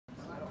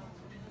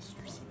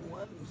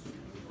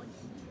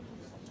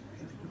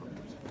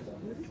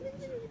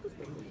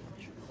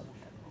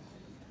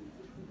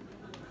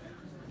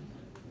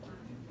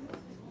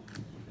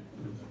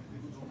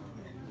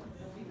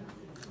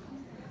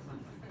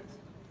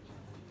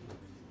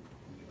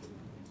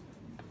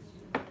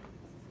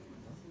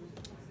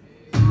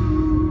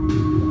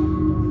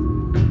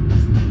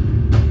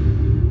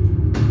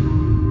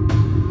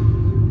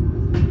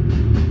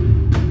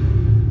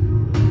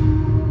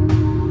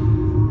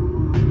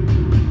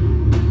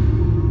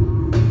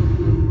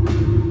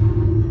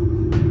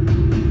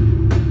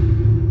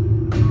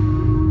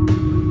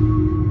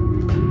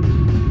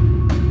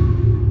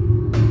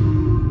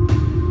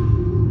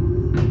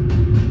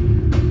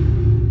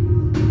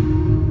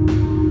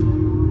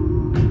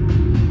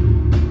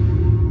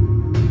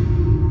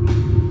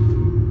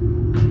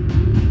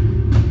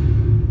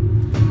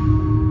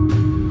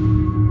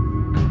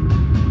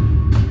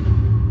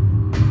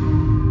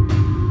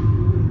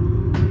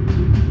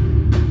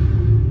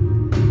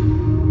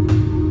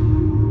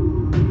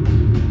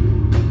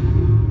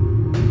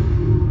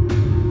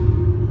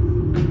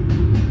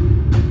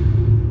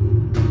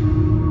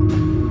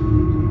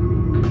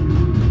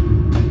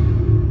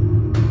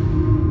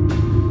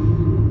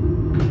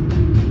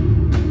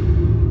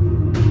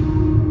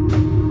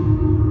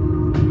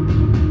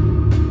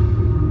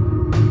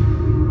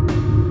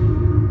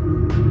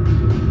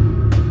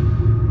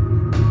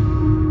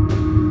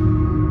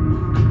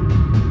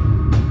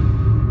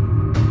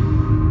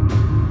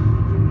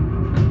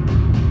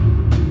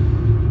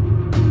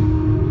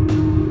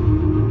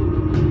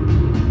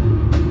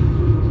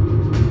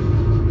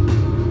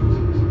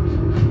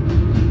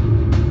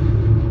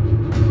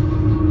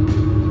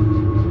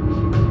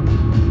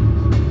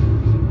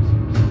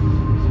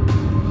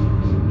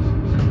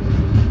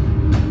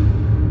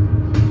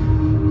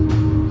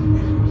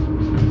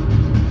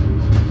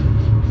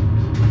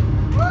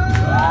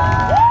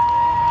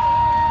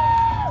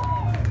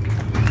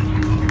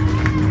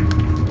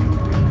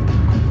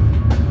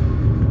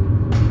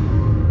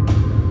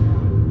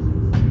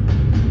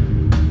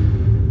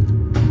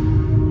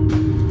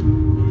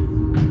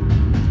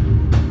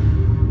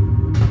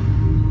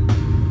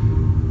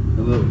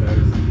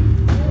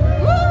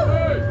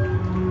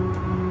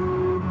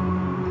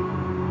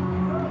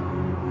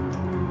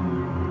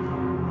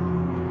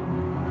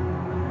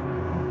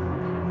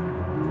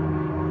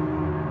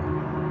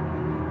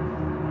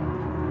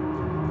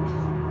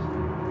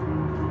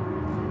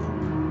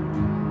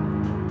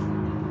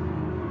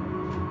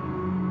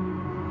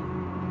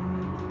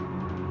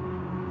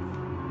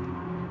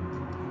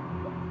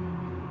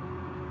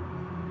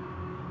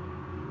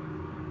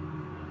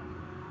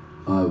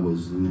I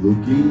was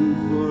looking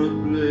for a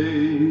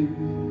place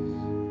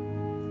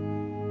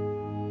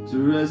to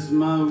rest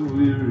my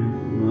weary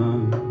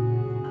mind,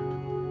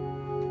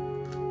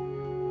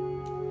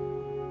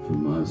 for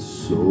my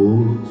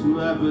soul to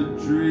have a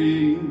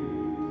dream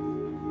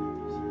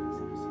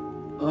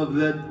of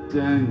that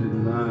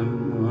dandelion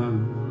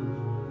wine.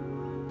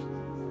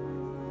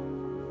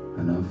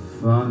 And I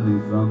finally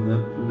found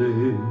that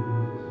place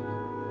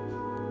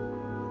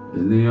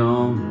in the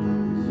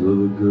arms of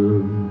a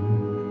girl.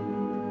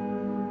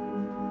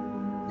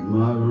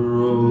 My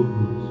rose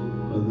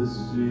by the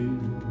sea,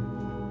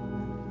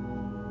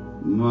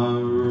 my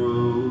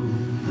rose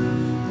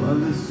by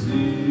the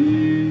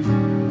sea. I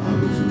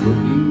was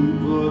looking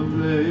for a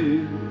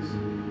place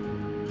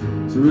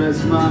to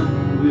rest my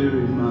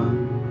weary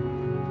mind,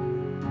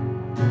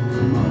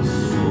 for my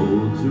soul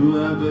to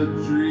have a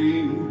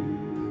dream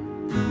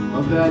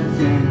of that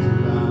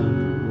dandelion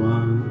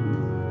wine.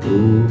 Oh,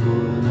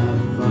 and I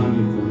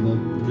finally found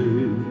that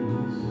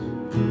place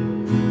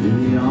in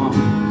the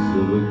arms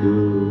of a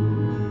girl.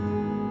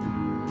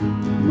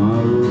 My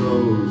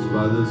rose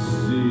by the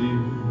sea,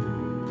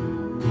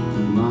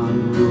 my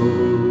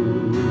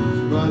rose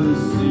by the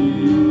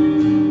sea.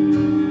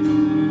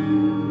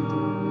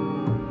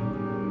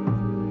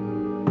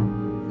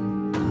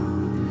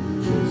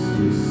 Just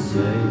to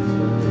say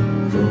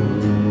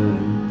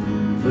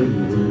for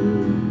you,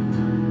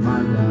 my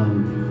love,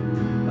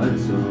 a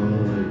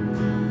toy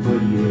for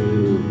you,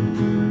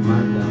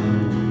 my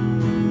love.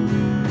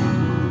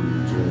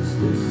 Just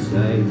to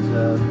say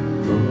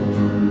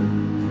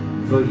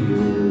for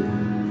you,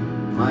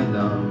 my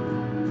love,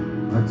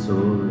 a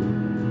toy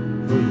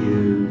for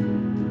you,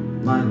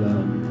 my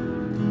love.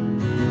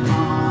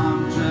 I'm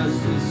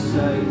just a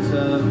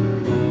satyr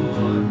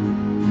boy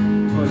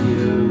for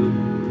you,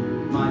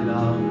 my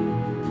love,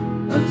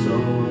 a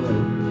toy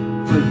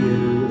for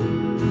you,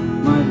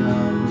 my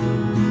love.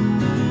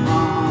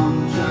 I'm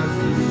just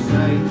a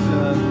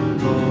satyr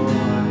boy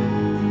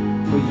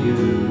for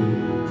you,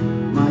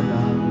 my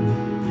love,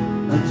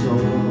 a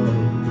toy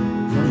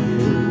for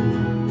you,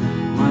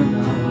 my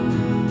love.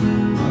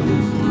 I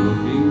was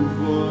looking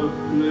for a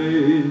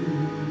place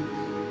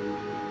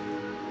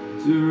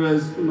to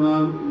rest my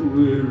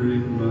weary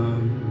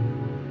mind,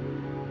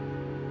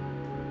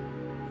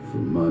 for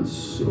my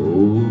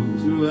soul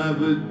to have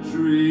a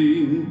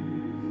dream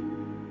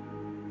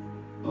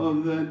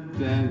of that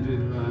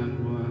dandelion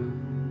wine.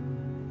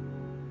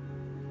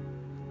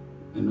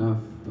 and I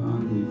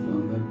finally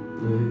found that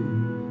place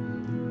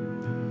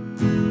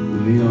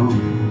in the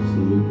arms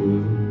of a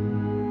girl.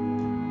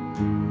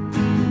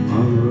 I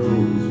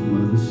rose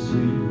by the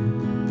sea,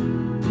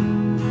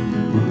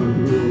 I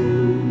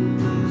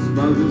rose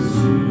by the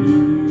sea.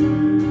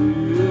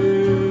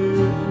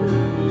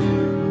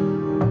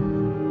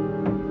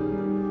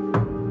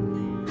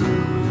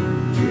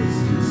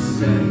 Just a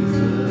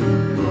Satyr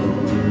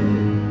Boy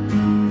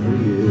for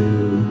you,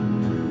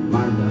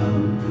 my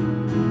love.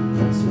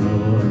 That's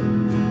all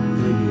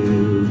for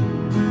you,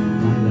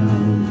 my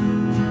love.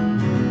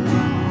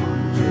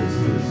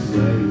 Just a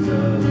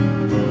Satyr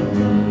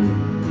Boy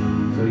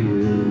for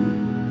you,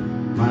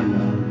 my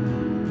love.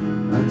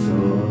 That's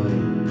all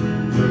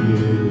for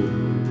you,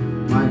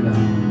 my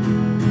love.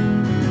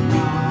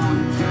 I'm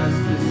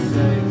just a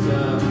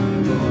Satyr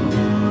Boy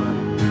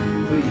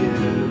for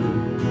you,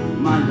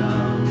 my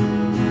love.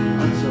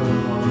 That's all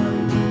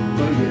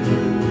for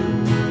you,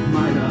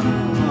 my love.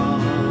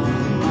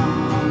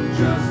 I'm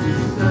just a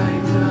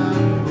Satyr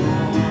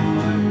Boy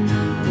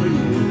for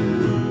you,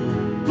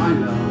 my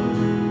love.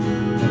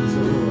 That's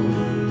all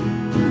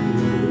for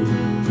you,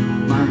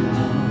 my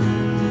love.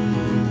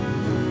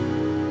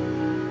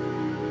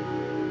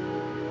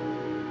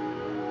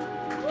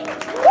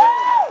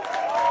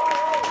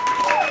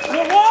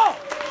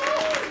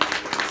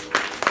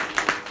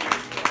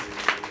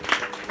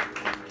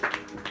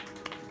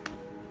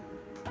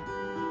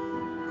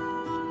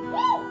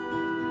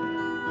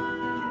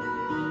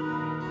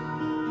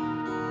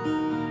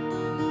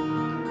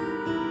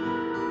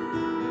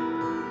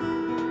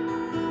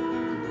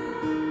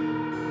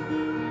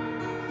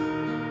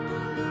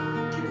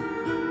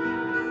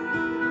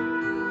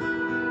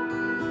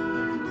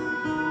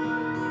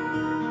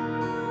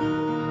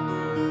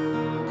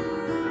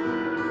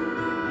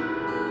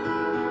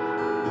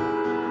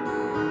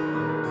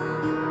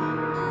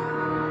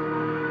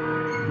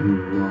 You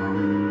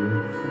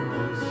wandered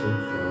far, so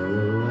far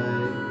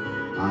away.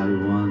 I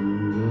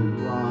wondered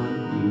why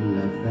you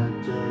left that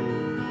day.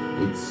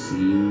 It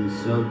seemed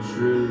so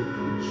true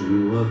that you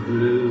were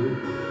blue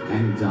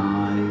and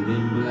dyed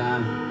in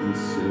black and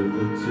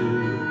silver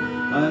too.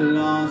 A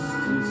lost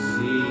and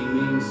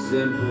seeming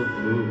simple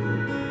fool.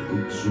 The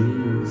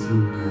dreams you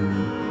had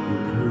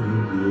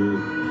included you,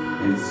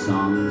 and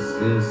some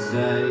still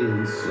say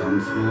in some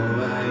small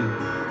way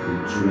we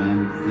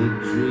dreamt the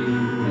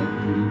dream that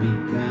we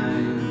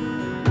became.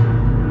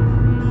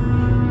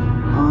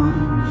 I'm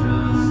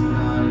just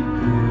like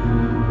you,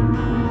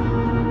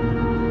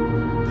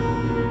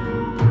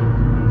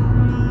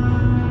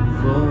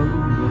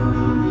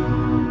 forever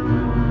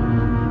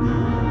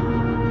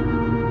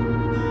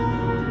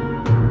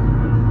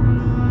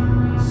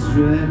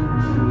straight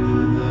to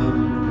the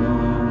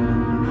bone.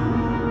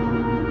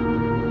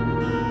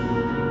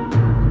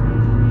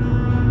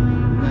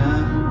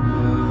 Never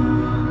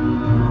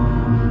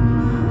alone.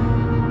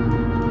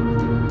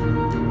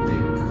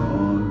 They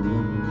call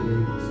your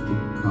pigs to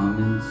come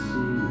and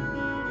see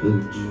the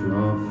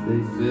trough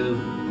they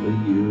filled for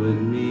you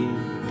and me.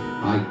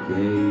 I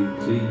gave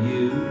to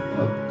you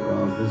a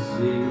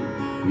prophecy.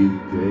 You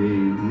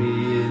paid me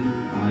in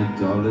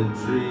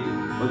idolatry.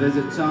 Well, there's a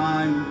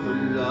time for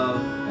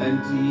love and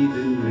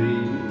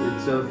heathenry.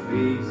 It's a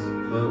feast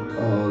for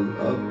all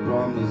of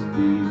promised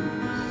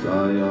peace. I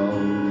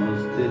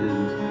almost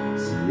didn't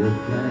see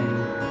again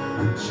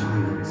a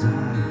child's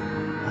eye,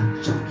 a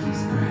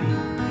jockey's brain.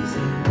 Is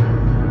it?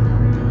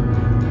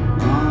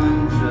 I'm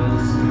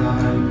just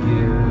like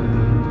you,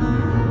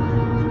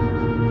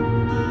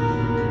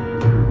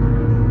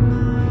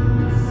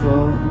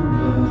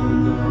 forever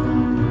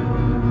gone.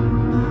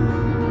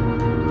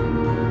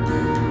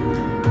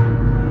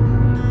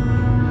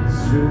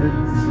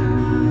 Straight to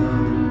the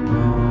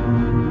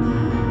bone.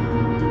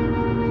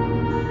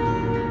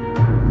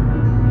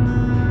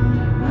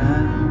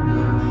 Never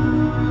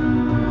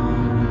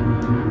alone.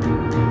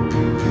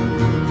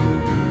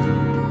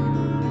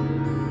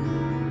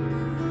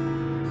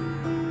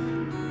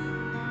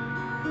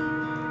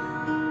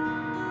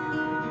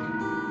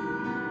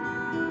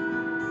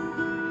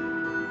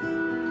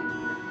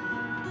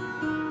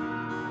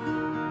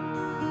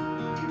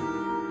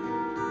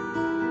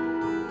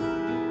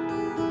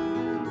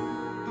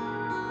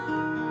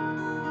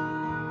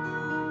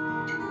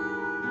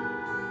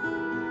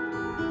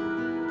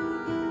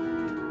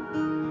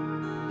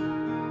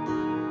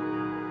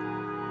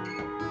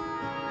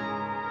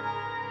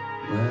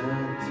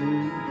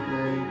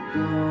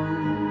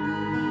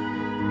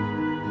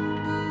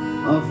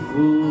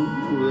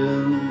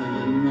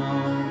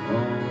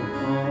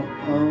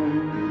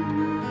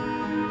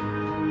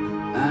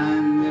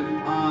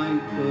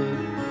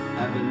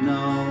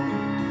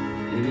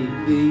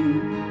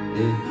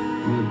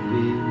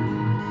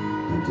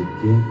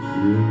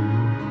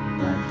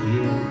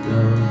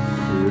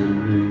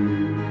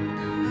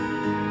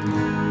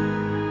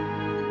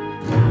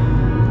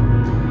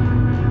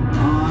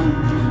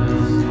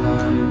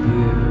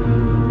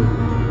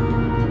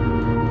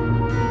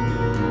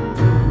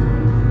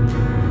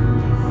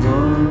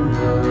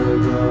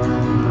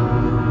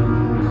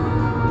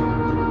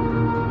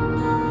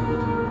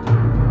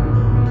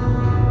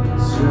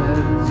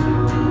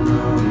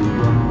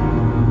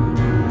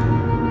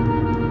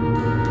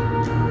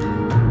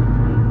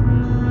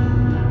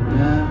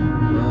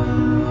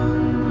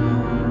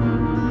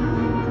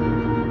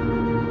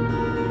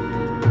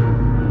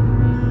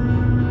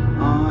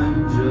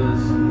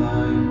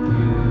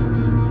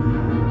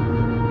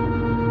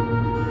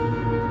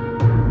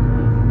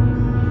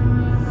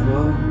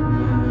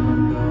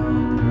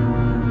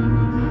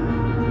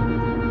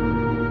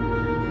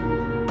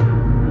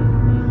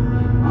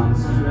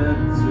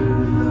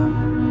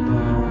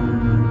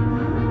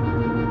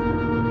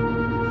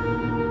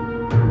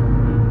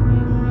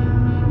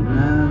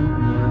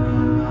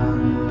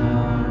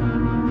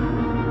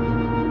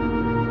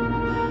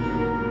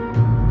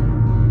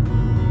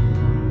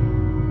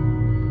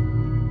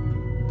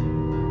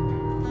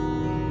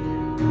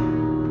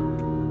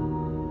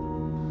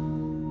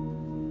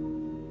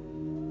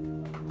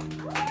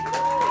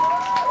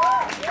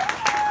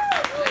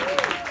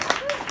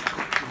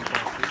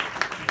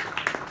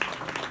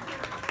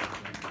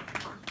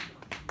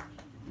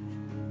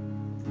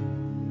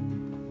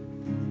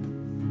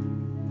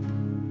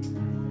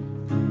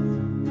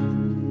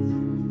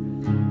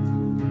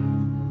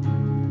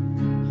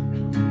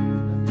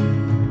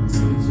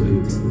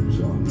 which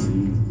I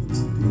mean,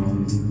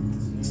 right?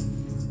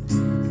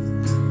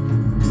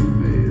 You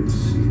may have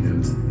seen him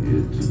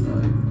here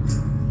tonight.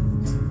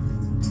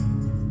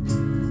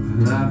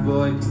 That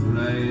boy can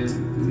play it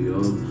the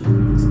old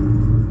truth,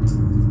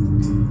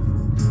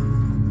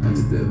 and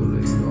the devil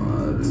ain't gonna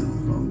hide it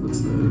from the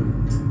moon.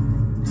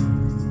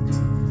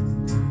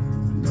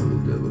 No, the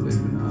devil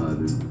ain't been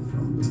hiding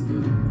from the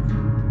moon.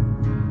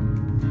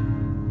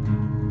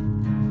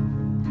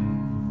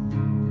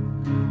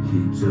 He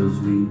tells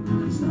me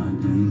he's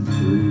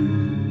 93.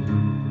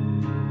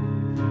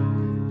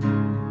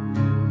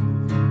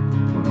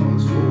 When I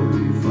was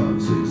 45,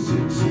 6,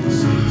 6, 6,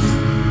 6.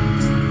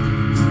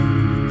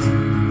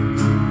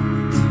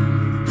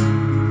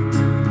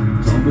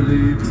 Don't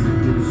believe in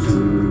Lucifer.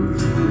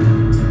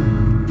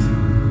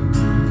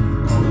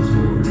 I was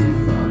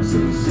 45,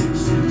 6, 6,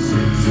 6,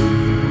 6,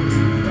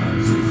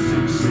 45, 6,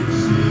 6, 6,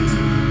 6.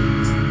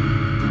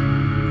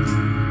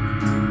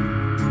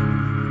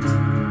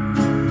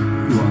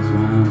 What's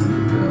wrong with the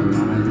girl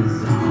on his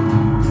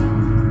arm?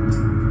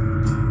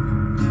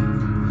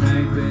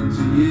 Ain't been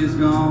 2 years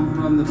gone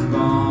from the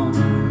farm.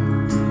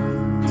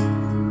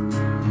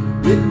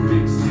 In the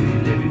big city,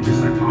 living just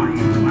like Bonnie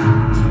and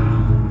Clyde.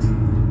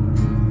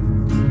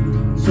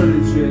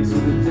 Turning tricks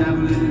with the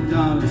devil in the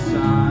dollar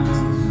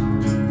signs.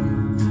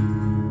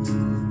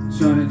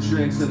 Turning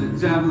tricks with the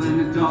devil in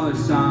the dollar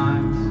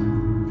signs.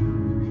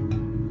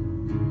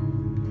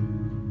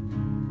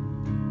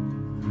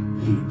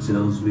 He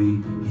tells me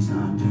he's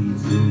 93.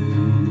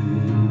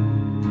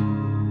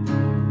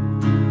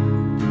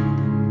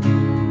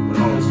 But I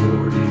was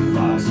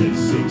 45, 6,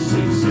 6,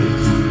 6, 6.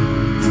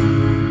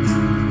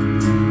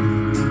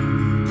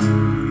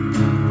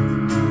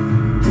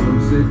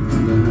 Was it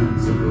in the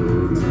hands of a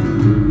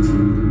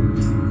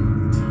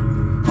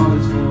I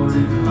was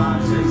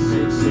 45, 6,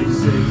 6, 6,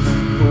 6.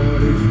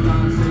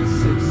 45, 6,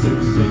 6,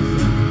 6, 6.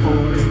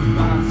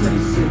 45,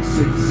 6, 6,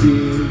 6, 6.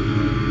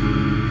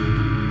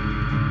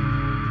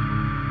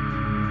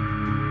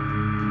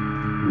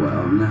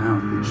 Well, now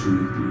the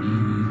truth be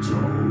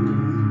told,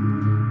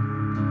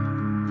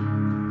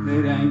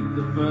 it ain't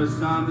the first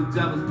time the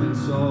devil's been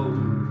sold.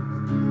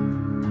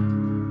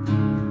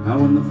 How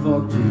in the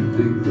fuck do you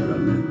think that I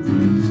met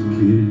these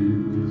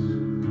kids?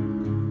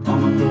 On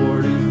my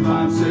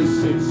 45, 6,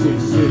 6,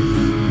 6, 6.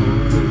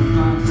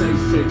 45, 6,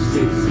 6,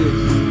 6, 6.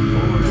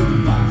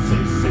 45,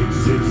 6, 6,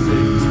 6,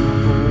 6.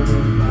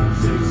 45,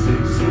 6,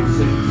 6, 6,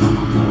 6. On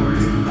my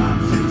 45,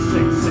 6,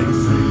 6, 6,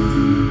 6.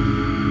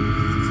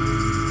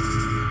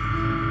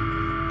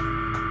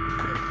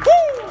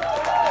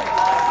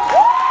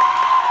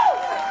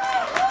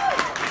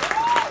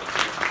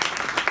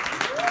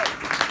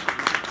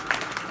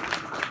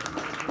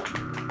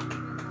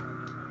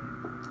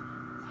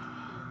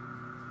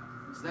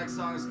 This next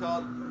song is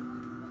called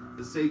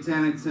The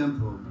Satanic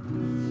Temple.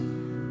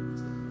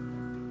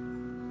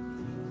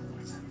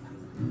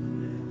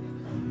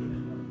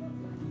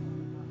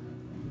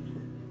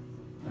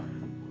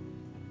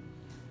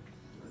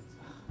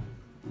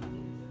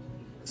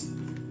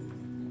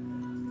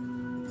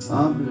 A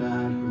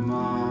black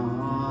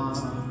mark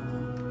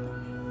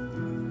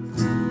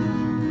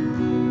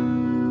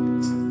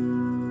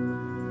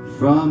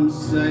from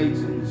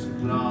Satan's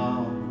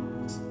claw.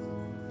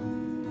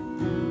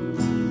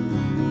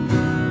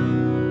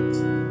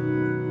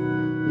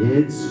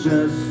 It's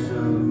just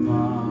a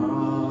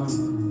mark,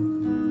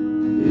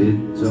 it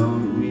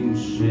don't mean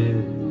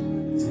shit.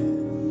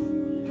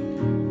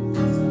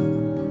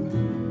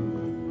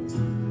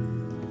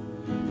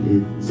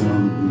 It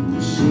don't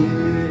mean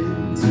shit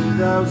to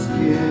those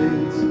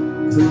kids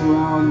who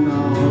all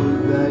know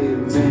they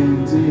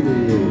invented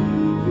it.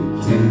 It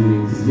can't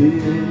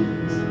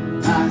exist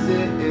as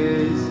it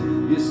is.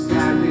 Your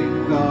static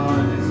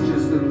God is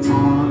just a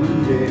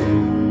monolith.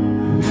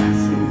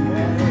 Passing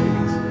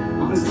eggs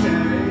on a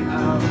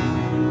stereo.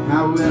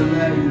 How will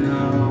they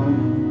know?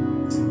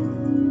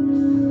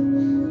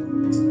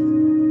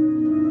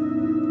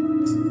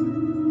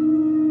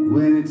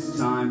 When it's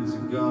time to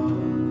go.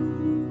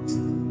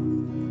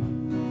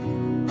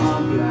 A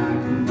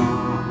black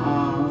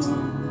mark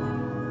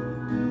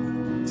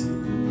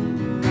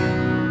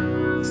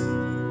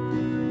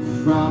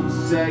from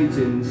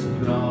Satan's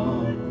claw.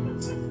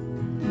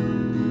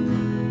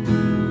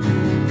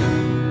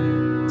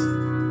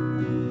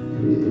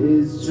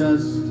 It's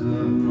just a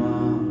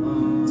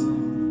mark,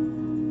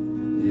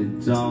 it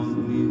don't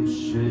mean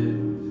shit.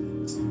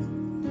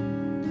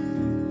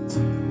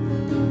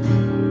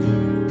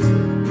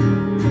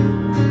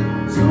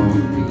 Don't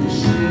mean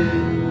shit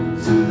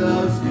to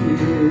those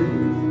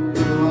kids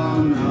who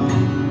all know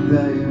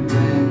they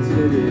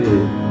invented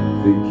it.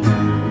 They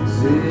can't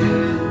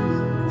exist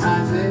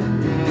as it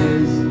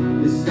is.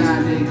 The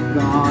static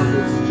God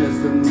is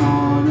just a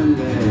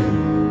monolith.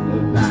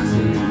 They're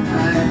passing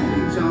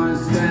age on a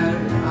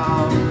stereo.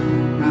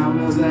 How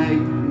will they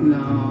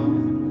know?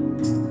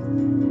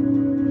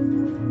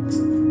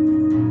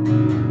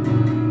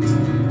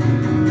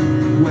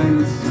 When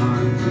it's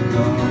time to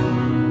go.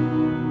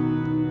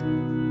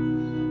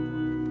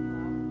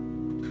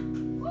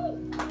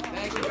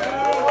 Thank you very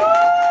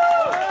much.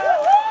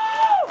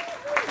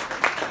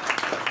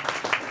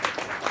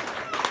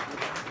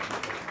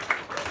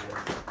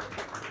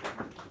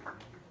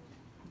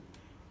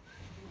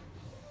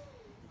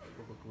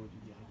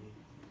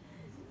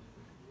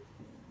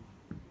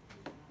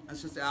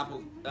 That's just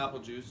apple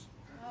juice.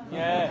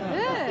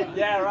 Yeah.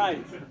 Yeah,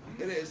 right.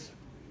 It is.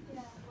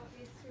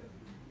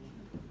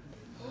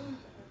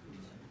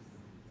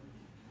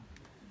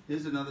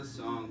 Here's another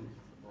song.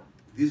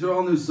 These are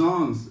all new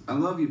songs. I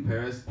love you,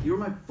 Paris. You're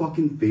my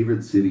fucking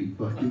favorite city.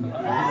 Fucking.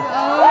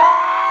 I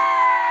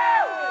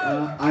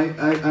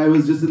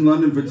was just in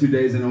London for 2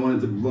 days and I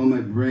wanted to blow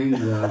my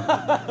brains out.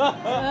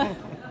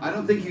 I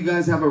don't think you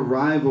guys have a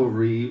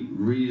rivalry,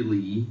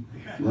 really.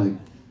 Like,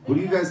 what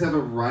do you guys have a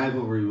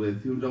rivalry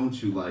with? Who don't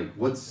you like?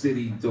 What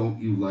city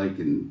don't you like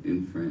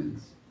in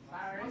France?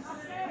 Paris.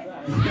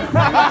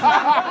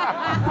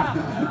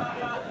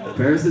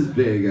 Paris is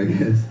big, I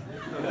guess.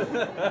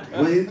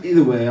 Well,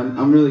 either way,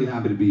 I'm really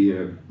happy to be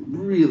here.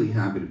 Really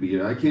happy to be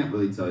here. I can't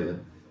really tell you.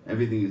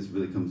 Everything has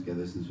really come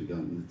together since we got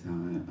into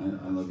town.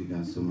 I love you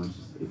guys so much.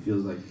 It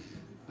feels like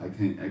I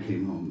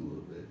came home a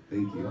little bit.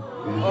 Thank you.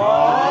 Yeah.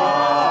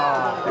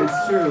 Oh!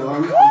 It's true.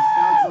 I'm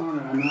Scout's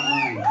honor. I'm not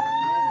lying.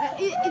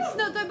 It's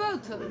not a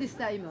boat this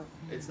time.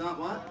 It's not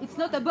what? It's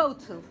not a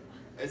boat.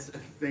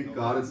 Thank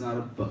God it's not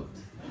a boat.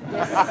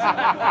 Yes.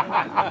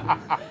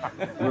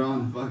 We're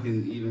on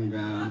fucking even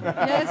ground.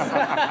 Yes.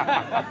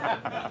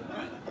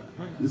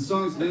 The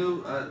song's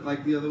new,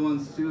 like the other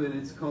ones too, and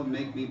it's called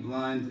Make Me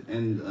Blind,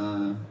 and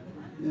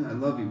yeah, I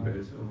love you,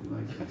 Paris. I hope you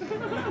like it.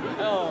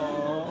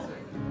 Oh.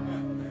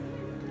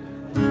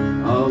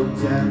 Oh,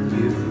 death,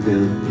 you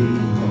filthy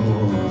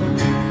whore,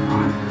 I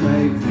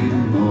crave you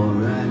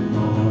more and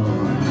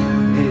more.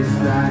 Is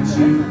that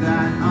you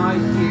that I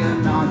hear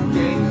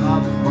knocking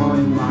up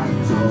on my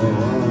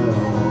door?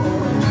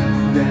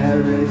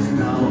 There is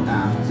no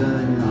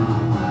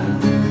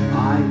afterlife,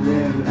 I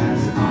live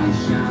as I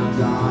shall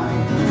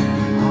die.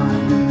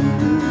 I'm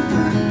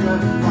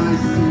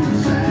sacrifice to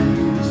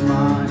change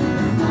my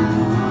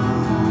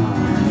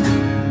mind.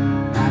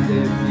 And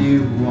if you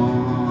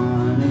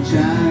want to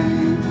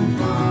change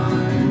my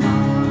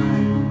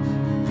mind,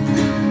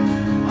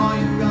 all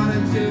you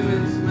gotta do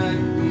is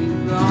make me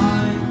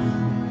blind.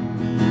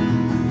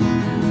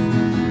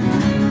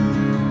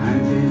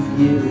 And if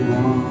you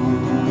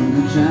want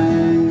to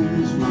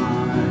change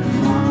my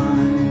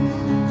mind,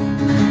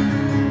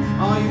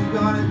 all you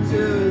gotta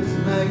do is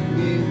make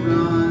me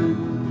blind.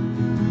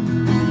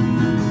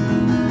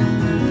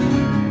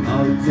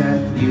 Oh,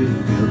 death, you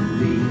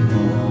filthy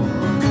whore,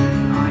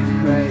 I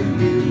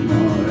crave you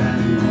more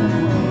and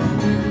more.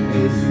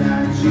 Is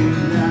that you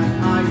that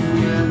I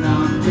hear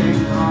knocking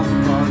up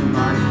on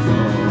my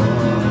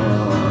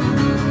door?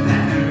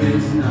 There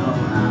is no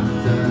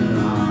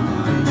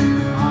afterlife,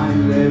 I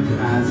live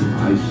as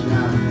I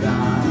shall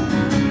die.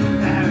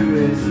 There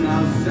is no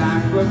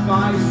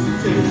sacrifice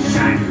to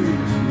change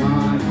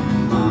my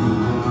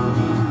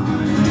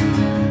mind.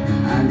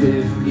 And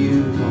if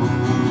you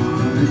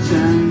want to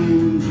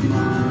change my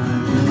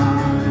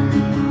mind,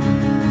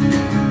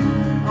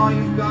 all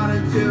you've got to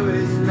do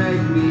is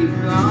make me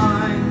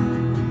blind.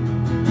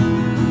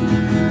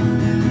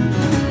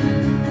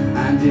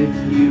 And if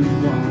you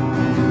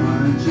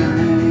want to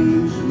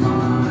change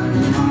my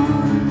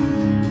mind,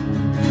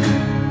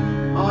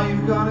 all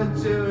you've got to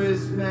do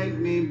is make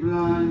me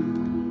blind.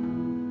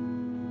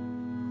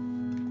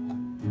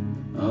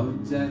 Oh,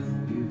 death,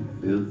 you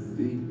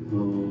filthy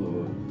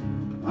whore,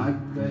 I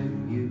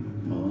crave you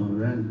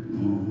more and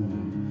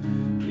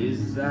more.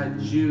 Is that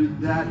you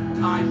that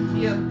I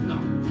hear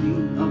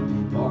knocking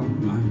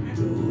upon my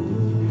door?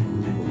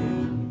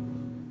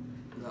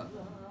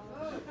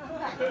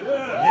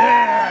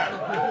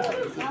 Yeah!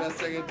 That's the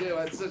best I can do.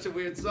 It's such a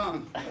weird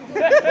song.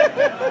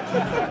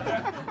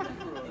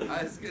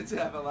 It's good to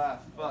have a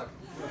laugh. Fuck.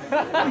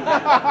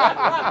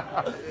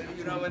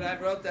 You know, when I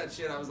wrote that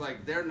shit, I was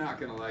like, they're not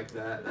gonna like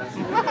that. That's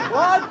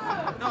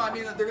what? No, I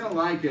mean, they're gonna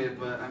like it,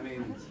 but I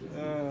mean,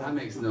 that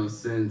makes no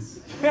sense.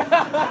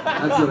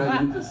 That's what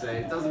I meant to say.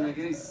 It doesn't make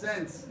any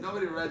sense.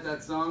 Nobody read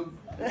that song.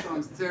 That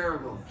song's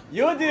terrible.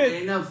 You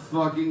did. In a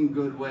fucking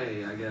good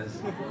way, I guess.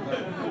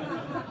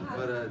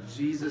 But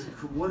Jesus,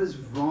 what is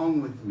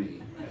wrong with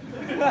me?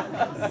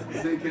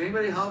 Can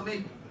anybody help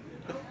me?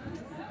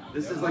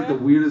 This is like the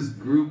weirdest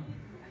group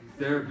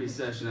therapy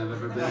session I've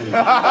ever been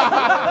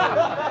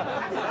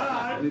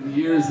in. In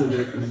years of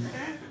it.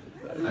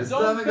 I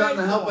still haven't gotten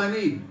the help I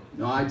need.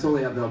 No, I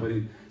totally have the help I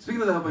need.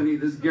 Speaking of the help I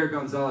need, this is Garrett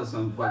Gonzalez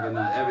on fucking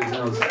everything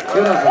else.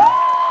 Good up.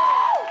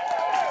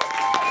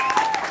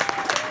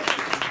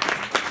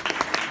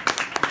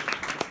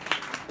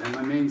 And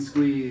my main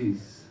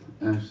squeeze,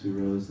 Ashley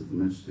Rose at the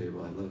men's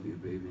table. I love you,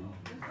 baby.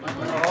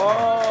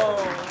 Oh.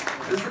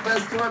 This is the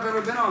best tour I've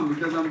ever been on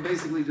because I'm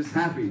basically just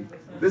happy.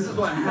 This is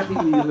what happy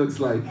me looks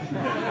like.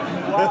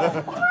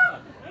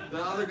 The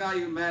other guy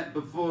you met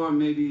before,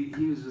 maybe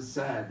he was just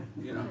sad,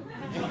 you know.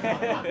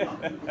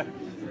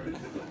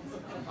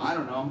 I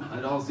don't know.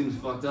 It all seems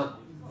fucked up.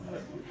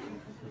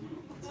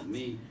 To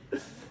me.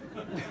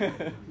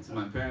 To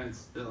my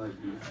parents, they're like,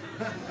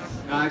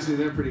 no, actually,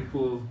 they're pretty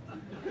cool.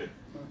 They're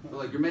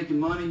like, you're making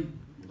money?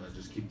 But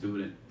just keep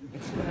doing it.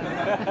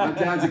 My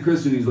dad's a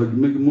Christian. He's like, you're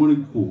making money?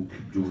 Cool,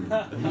 keep doing it.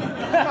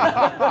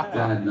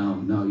 Dad,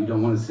 no, you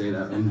don't want to say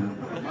that right now.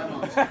 My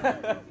mom's,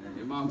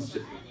 your mom's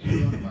just...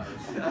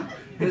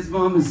 His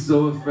mom is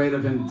so afraid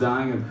of him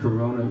dying of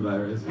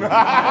coronavirus.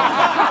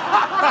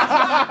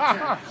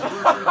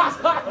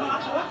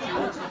 She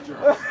works with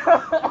drugs.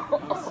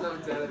 I'm so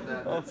dead at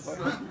that. That's so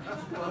funny.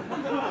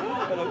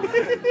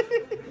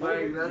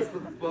 Like, that's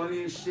the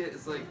funniest shit.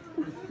 It's like,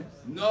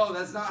 no,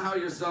 that's not how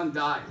your son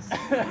dies.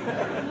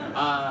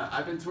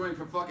 I've been touring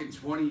for fucking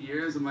 20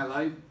 years of my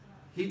life.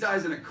 He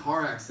dies in a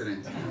car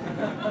accident.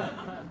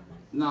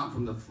 Not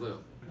from the flu.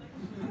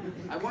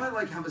 I want to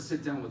like have a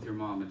sit down with your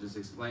mom and just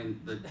explain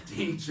the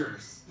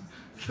dangers,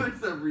 like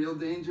the real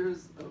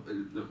dangers.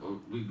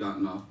 We've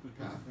gotten off the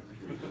path.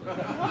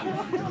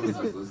 I was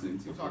just listening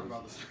to. We'll talk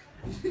about this.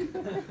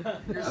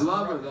 I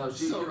love her though.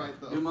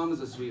 Your mom is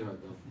a sweetheart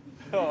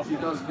though. She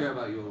does care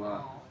about you a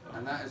lot,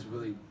 and that is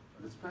really,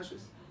 it's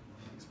precious.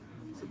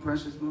 It's a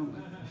precious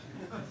moment.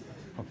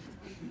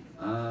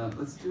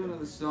 Let's do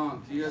another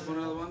song. Do you guys want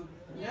another one?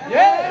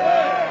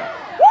 Yeah!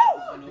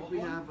 I think we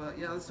have,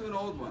 yeah, let's do an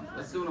old one.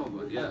 Let's do an old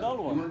one, yeah. An old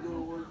one. You want to do an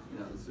old one?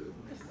 Yeah, let's do it.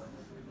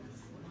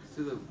 Let's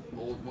do the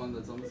old one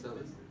that's on the set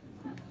list.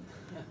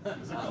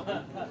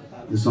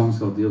 The song's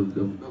called Deal with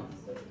Go.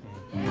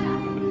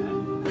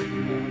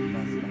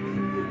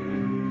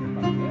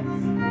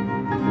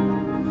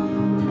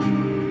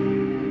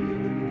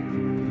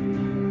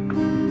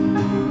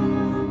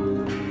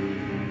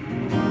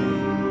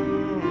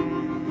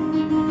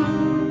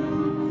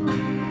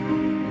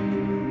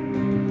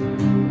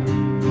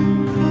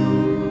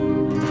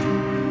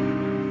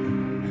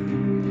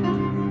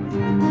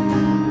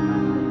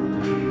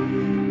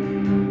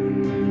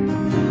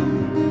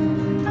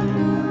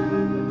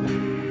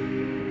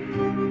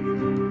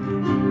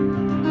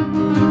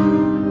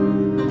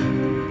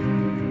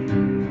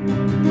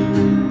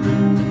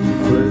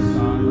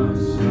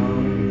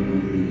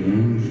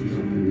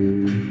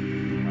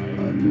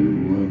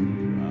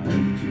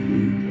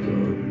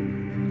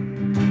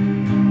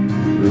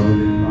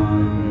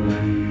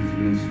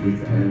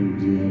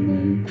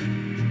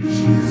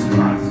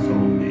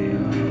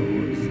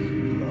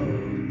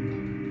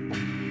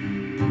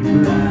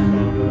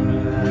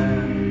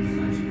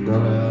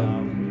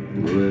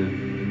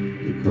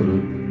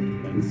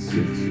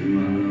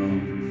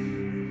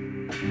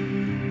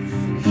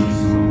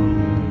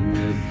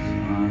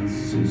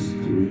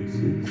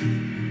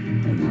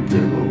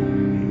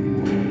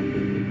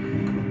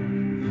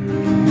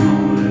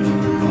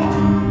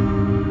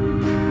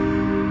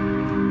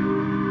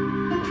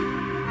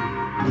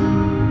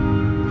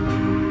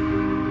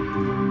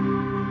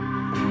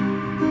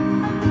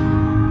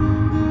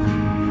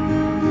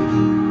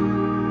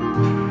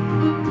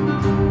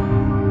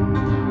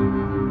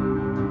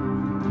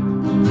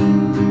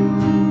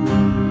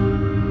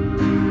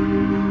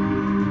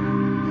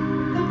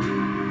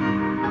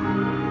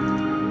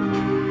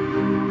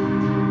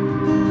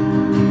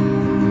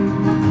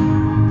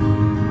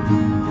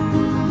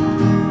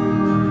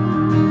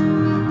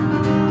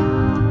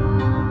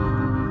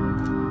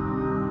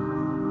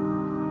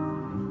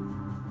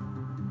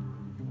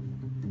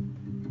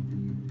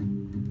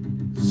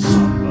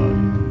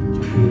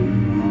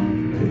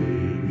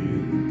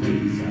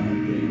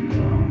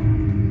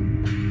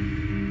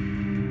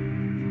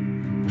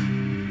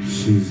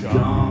 She's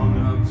gone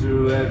up to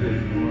heaven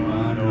where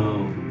I know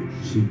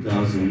she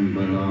doesn't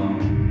belong.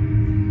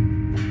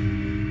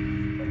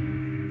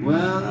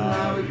 Well,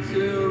 I would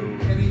do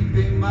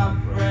anything, my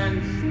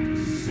friends, to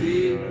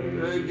see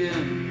her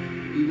again.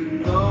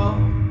 Even though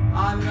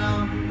I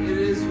know it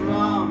is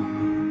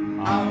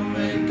wrong, I'll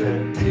make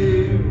a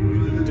deal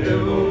with the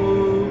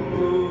devil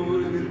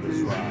to get this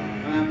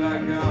right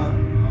back up.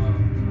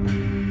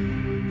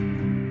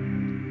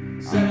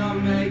 Said I'll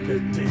make a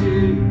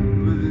deal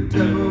with the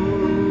devil.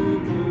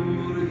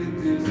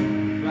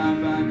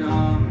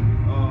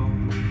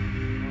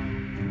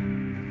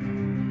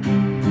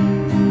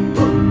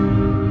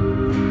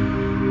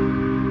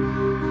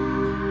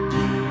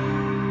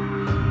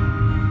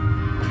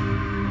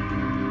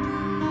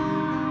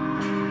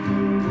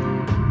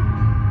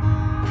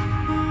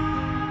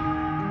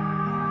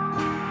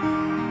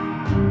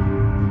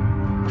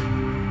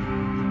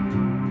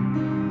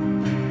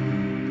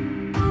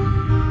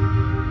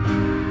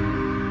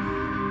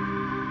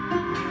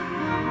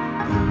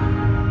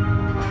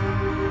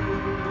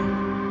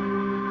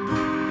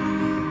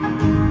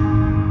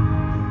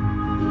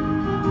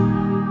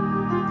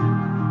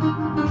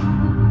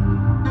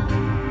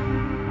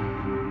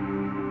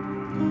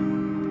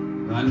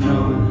 I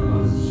know it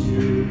was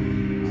you,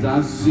 'cause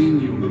I've seen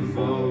you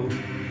before,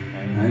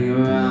 hang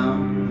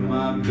around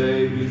my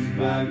baby's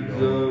back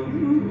door.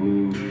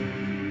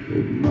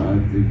 It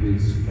might think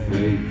it's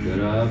fate that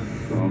I've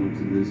come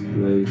to this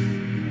place,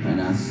 and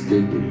I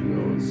stick with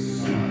your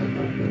side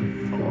like a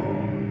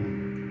thorn.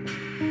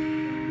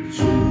 The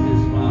truth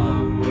is my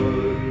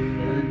word,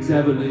 and the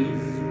devil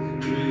is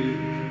real,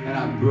 and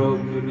I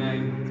broke the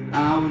name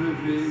out of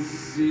his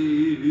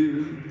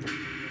seal.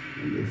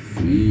 And the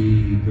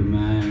fee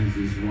commands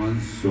is one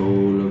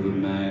soul of a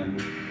man,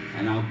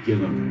 and I'll give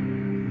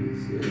him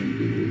his end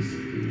of his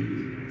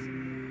deed.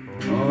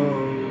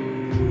 Oh,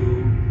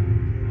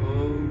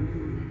 oh,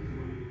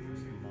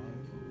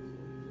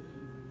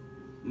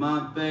 my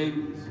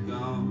baby's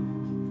gone.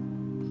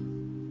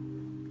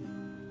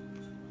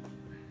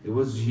 It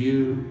was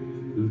you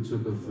who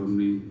took her from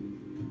me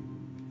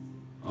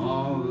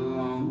all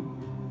along.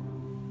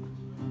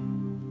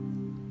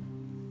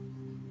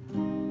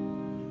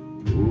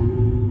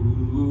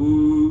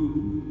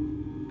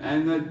 Ooh,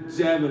 and the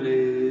devil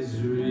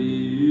is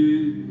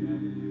real.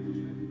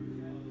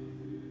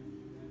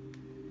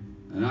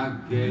 And I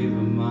gave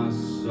her my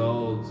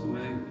soul to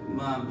make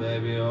my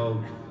baby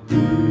whole.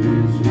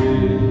 It's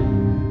real.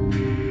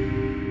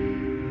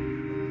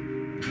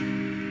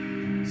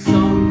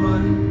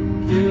 Somebody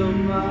killed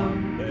my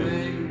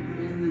baby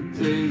in the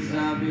days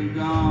I've been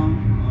gone.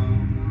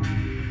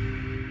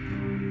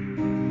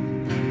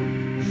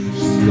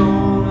 She's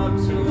gone up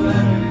to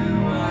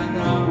heaven where I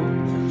know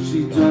she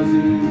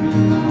doesn't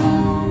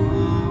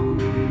belong.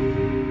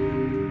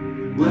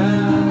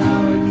 Well, I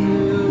would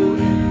do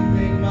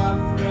anything, my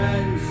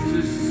friends, to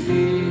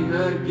see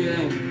her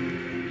again.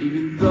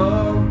 Even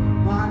though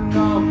I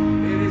know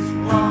it is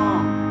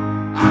wrong,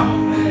 I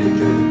will make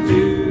her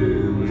do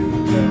with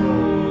the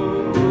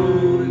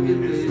devil to get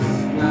this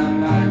man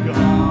back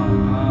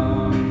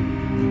on.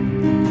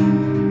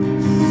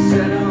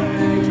 Said I'll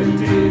make her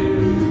do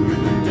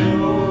with the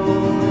devil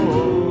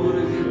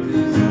to get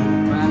this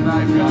man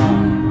back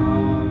on.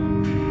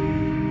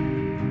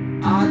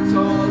 I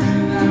told you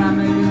that I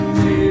make her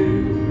do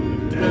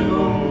with the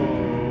devil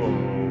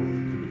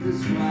to get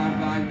this man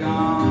back on.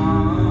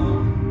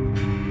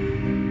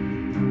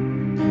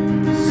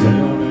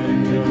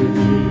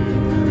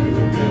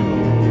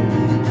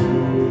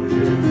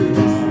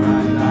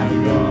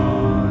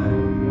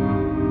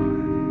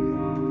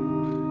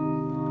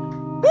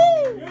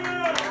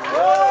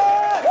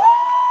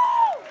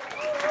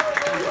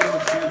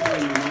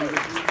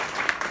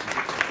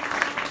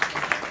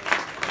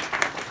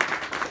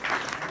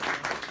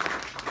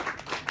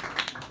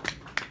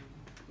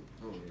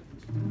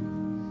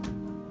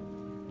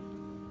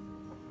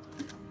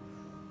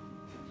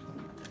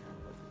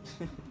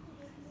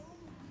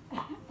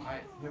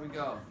 Alright, here we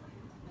go.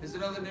 Here's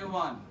another new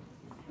one.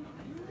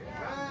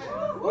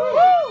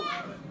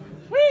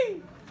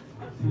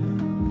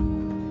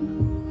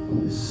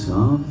 There's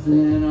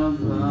something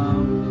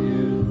about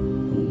you.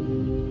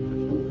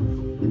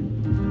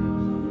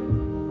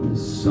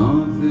 There's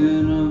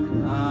something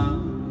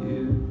about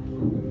you.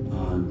 I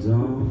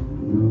don't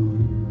know.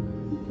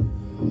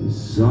 There's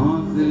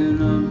something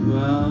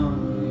about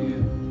you.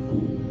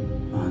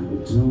 I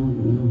don't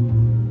know.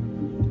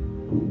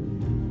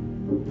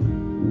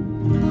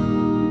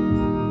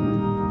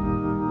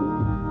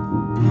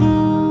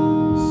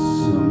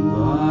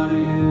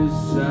 Somebody is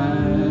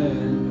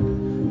sad,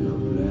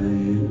 you're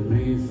blaming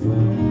me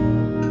for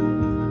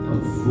a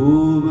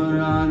fool, but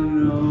I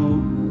know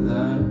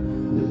that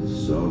there's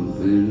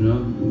something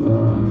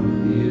about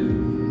you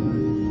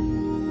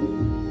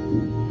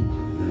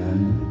that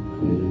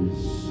is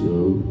so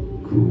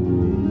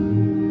cool.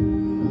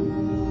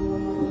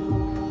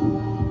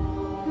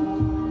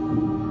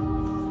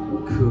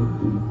 Could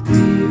it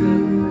be the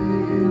way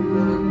you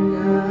look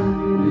at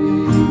me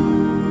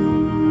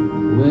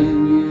when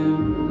you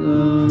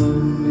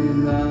love me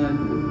like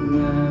a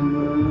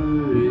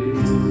memory?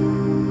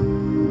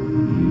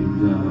 You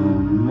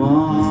don't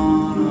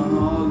wanna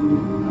hold me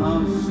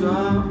up so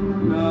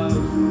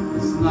close.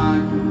 It's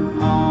like you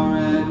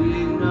already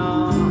know.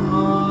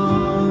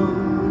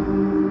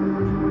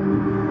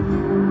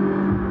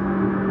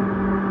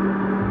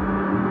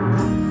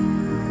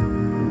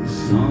 There's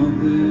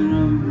something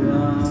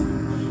about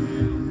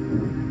you.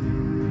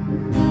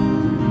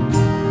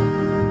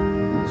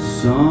 There's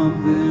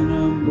something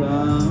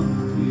about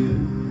you.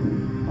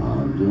 I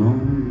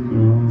don't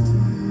know.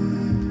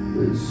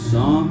 There's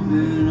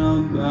something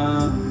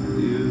about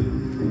you.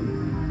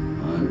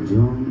 I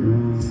don't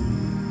know.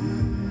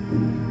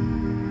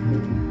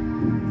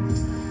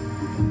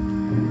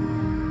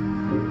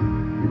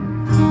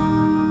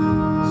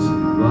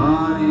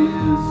 Somebody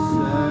is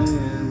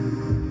saying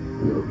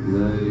you're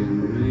playing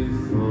me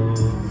for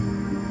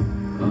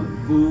a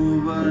fool,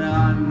 but I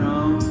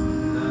know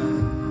that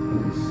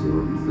there's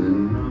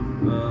something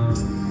about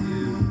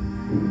you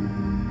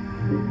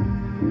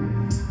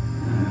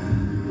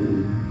that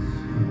is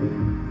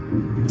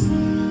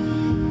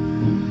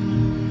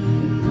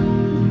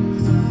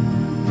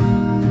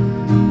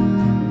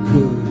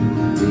could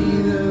it be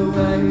the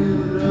way you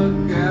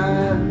look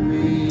at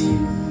me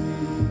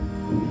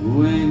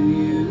when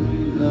you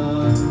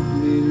love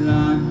me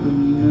like a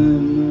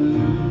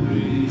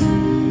memory?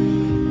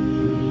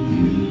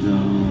 You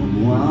don't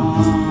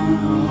wanna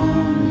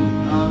hold me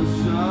up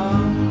so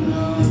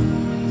close.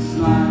 It's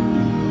like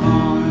you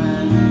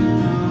already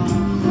know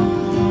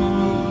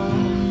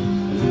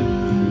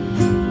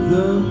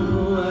the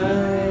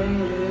way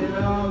it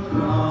all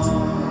goes.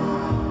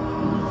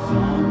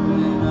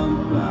 Something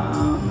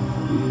about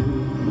you.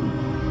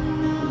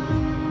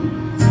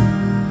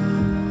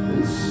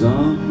 There's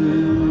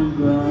something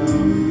about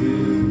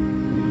you.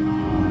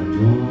 I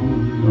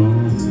don't know.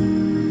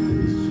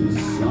 It's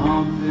just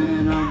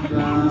something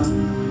about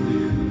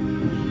you.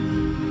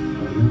 I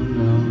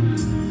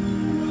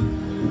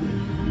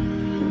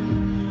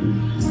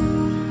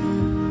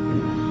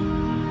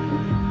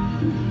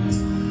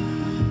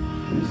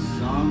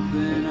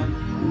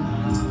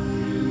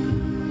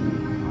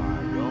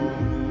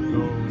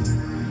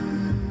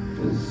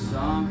There's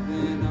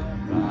something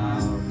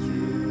about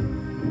you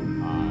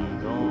I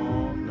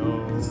don't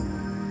know.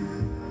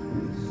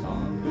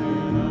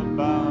 Something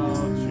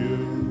about you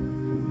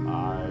I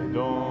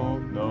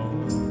don't know.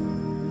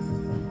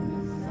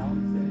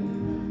 Something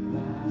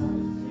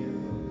about you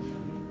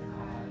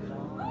I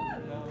don't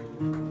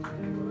know.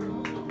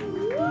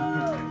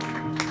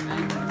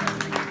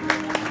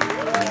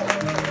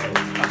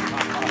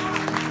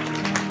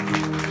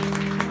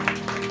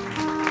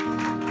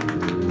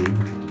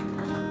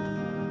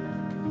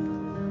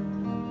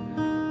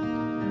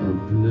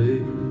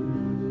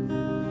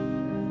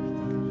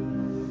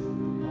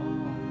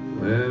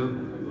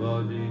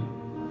 Everybody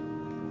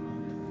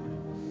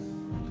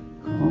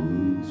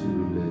come to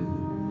live.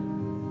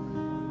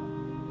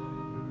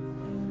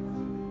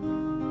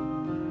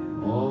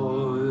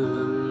 All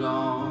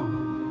along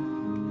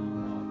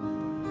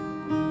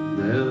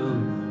they'll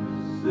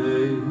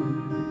say,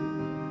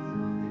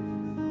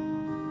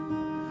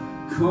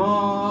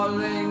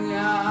 calling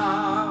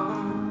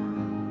out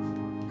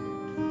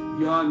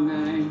your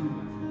name.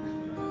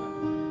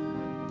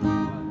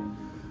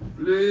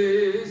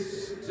 Please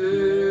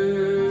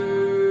stay.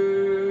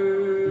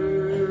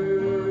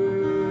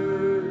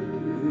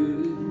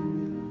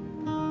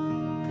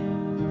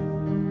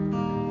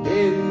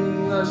 In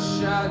the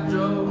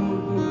shadow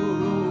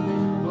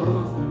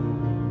of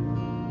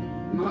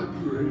my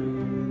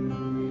grave,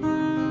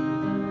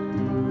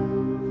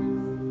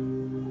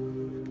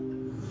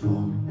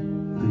 far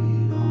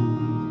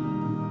beyond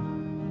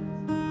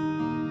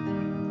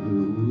the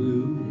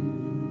will,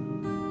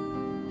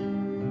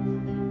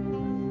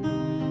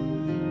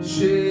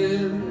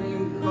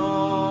 chilling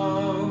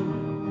calm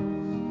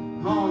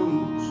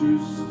haunt you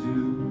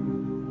still.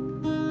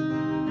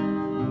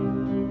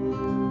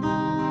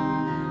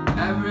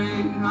 Every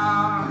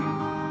night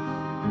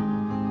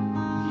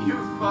you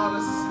fall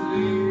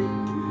asleep,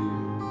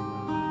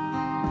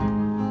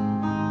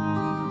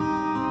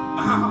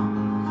 I'll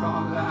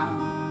call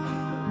out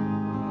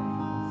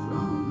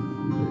from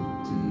the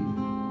deep.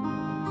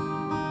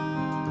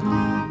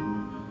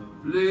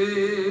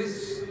 Please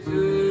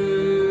stay.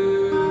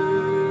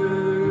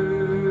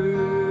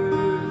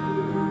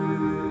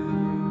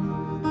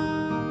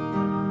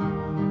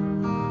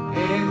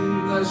 In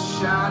the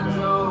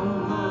shadow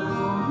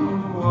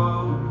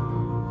of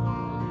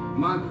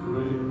my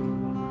grave,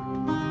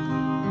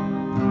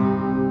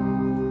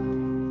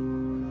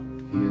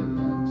 here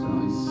that I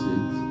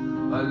sit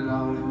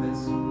alone in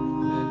this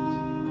pit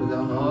with a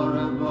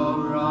horrible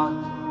rot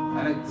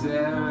and a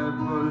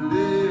terrible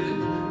lid.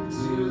 It's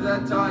you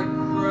that I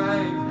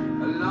crave,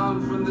 alone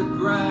from the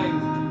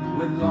grave,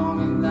 with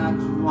longing that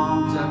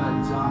won't ever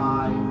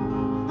die.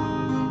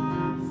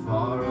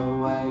 Far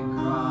away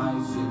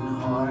cries in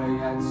horror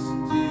yet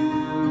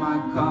still, my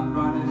cup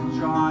runneth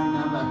dry,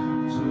 never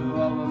to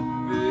overfill.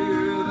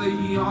 The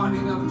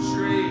yawning of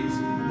trees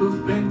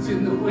who've bent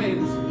in the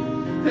wind,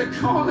 they're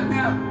calling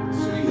out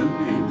to your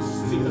name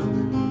still.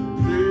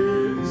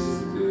 Please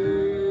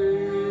stay.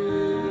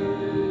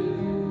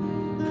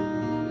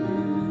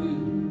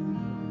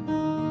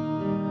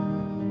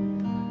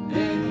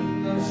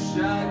 In the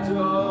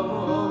shadow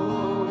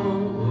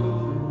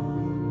of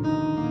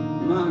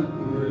my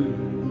grave.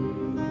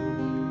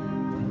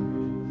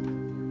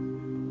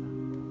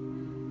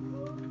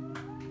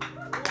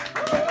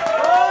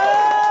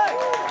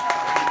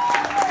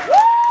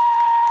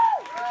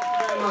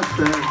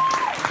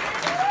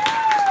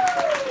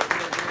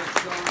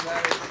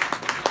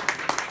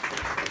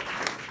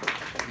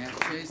 Can't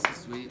taste the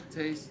sweet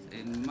taste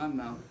in my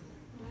mouth.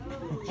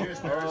 Cheers,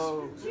 Paris.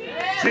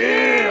 Cheers!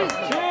 Cheers!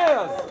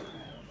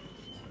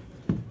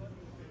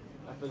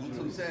 That's what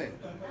I'm saying.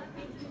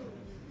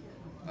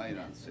 Oh, you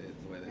don't say it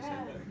the way they say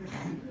it.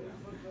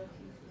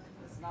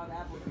 It's not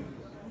apple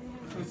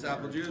juice. It's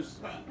apple juice.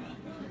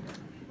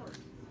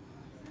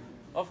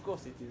 Of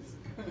course it is.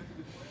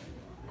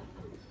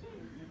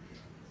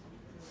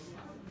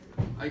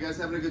 Are you guys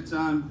having a good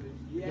time?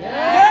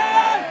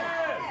 Yes!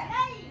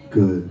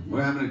 Good.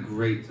 We're having a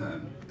great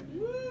time.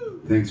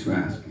 Thanks for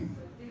asking.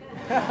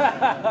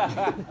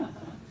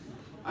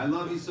 I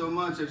love you so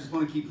much. I just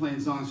want to keep playing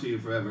songs for you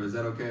forever. Is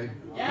that okay?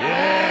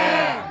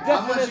 Yeah!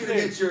 I want you to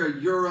get your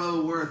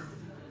euro worth.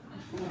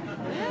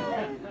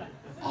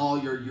 All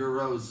your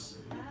euros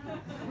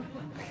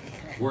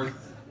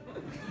worth.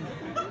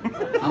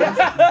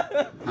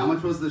 How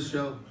much was the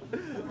show?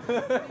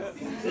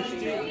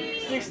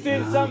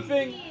 16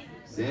 something.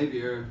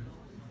 Savior.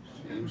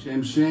 Shame,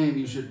 shame, shame.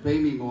 You should pay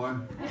me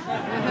more.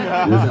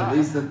 There's at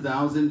least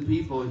 1,000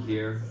 people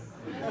here.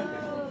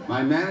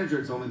 My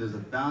manager told me there's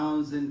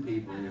 1,000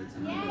 people here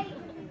tonight.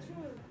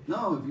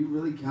 No, if you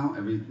really count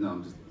every... No,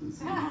 I'm just...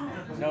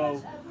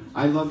 No.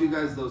 I love you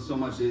guys though so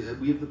much. We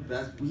have the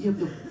best. We have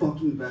the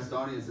fucking best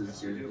audiences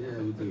here. Yeah,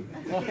 we do.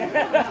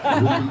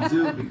 We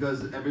do,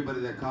 because everybody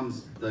that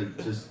comes like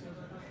just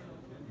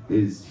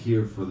is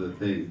here for the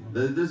thing.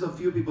 There's a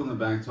few people in the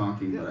back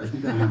talking, but I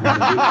think that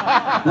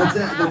happens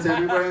that's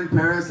everywhere in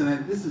Paris,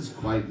 and this is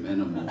quite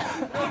minimal.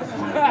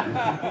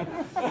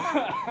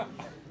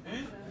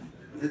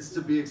 It's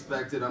to be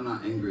expected. I'm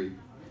not angry.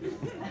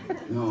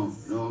 No,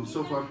 I'm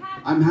so far.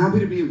 I'm happy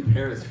to be in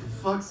Paris. For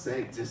fuck's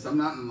sake, just I'm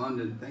not in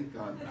London. Thank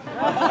God.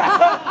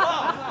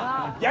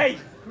 Yay!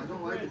 I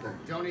don't like it there.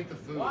 Don't eat the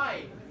food.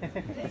 Why?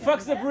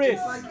 Fuck's the breeze.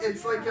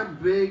 It's like a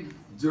big,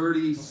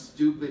 dirty,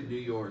 stupid New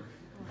York.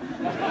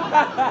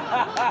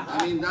 I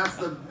mean, that's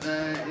the.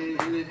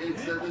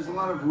 There's a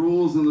lot of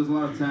rules and there's a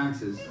lot of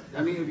taxes.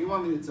 I mean, if you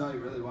want me to tell you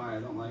really why I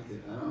don't like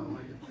it, I don't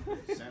like it.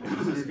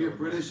 If you're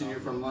British and you're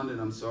from London,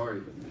 I'm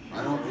sorry.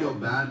 I don't feel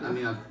bad. I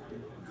mean, I'm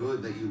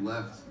good that you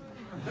left.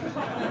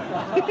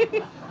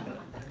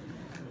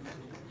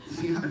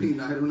 See, I mean,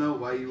 I don't know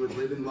why you would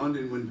live in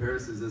London when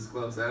Paris is this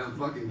close. I don't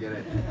fucking get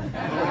it.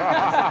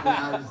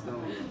 I just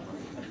don't.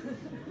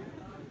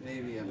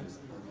 Maybe I'm just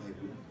like,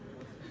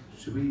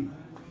 should we?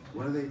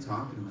 What are they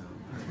talking about?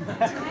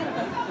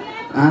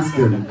 Ask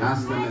them in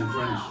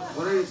French.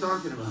 What are you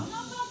talking about?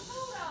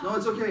 No,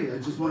 it's okay. I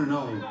just want to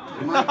know.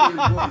 It might be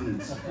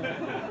important.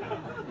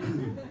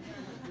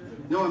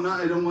 No, I'm not.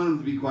 I don't want him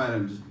to be quiet.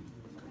 I'm just.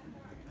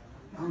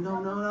 Oh,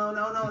 no.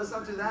 Let's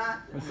not do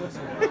that.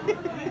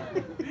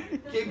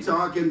 Keep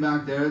talking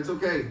back there. It's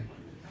okay.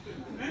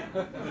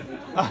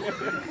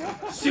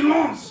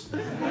 Silence!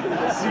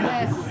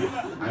 Yes.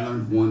 I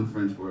learned one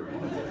French word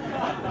once.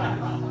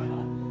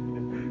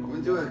 I'm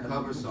going to do a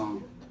cover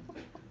song.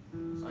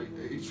 Are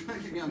you trying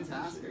to get me on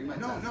task? Are you my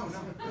task? No.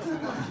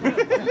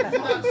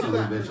 Son of a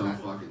bitch, I'll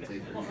fucking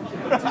take your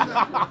hands. I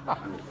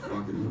will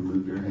fucking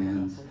remove your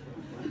hands.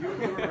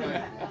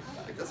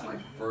 Like, that's my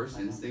first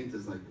instinct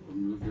is like,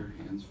 remove your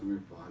hands from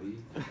your body.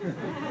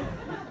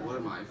 What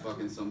am I,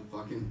 fucking some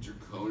fucking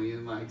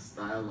draconian like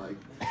style? Like,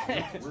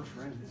 we're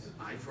friends.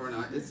 Eye for an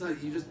eye. It's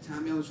like, you just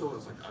tap me on the shoulder.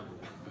 It's like, I will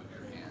remove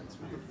your hands.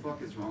 What the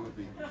fuck is wrong with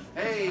me?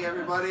 Hey,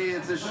 everybody,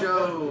 it's a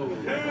show.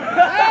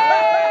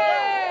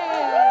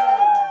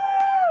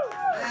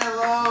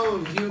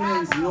 Hello,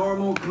 humans.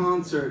 Normal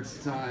concerts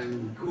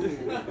time. Cool.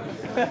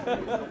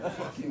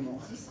 Fucking.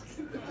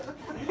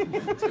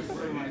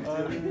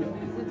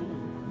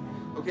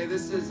 Okay,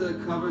 this is a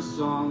cover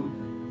song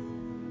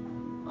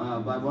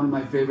by one of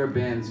my favorite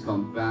bands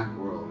called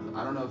Backworld.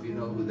 I don't know if you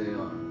know who they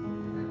are.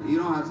 You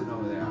don't have to know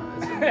who they are.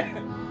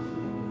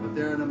 But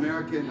they're an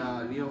American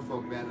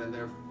neo-folk band and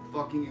they're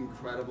fucking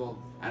incredible.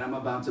 And I'm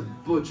about to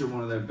butcher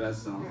one of their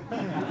best songs.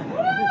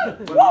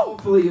 But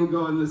hopefully you'll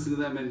go and listen to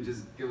them and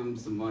just give them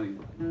some money.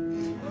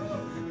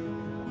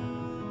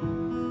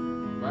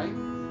 Right?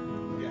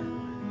 Yeah.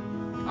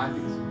 I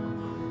think so.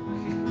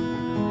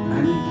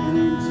 And he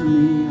came to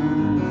me on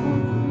an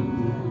open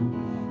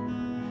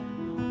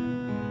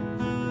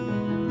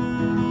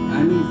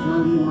and he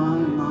flooded my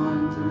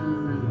mind to the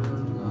river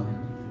of love.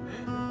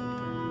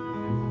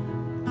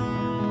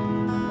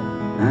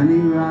 And he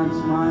wrapped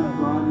my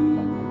body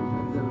with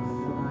the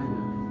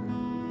fire.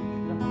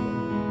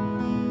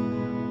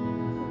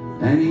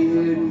 And he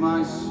hid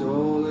my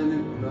soul in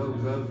a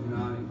cloak of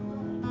night,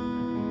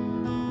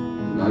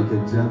 like a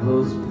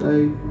devil's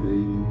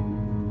plaything.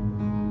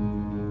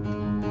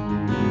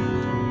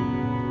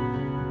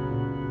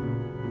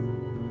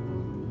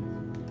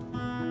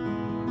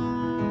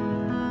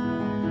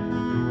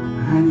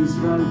 And he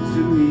spoke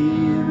to me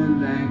in a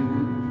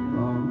language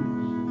lost,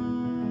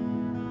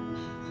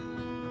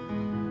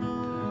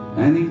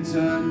 and he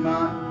turned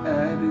my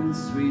head in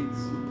sweet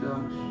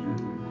seduction,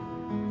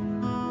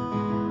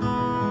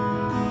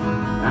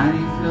 and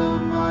he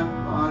filled my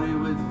body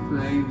with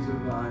flames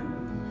of ice.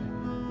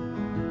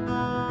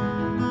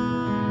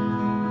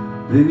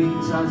 Then he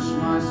touched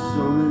my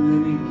soul and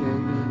then he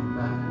gave it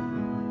back,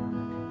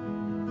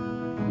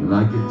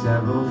 like a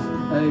devil's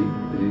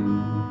plaything.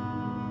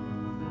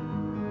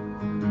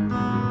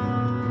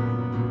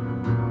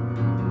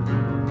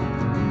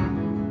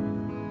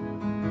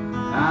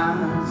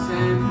 As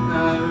in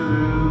the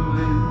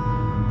ruin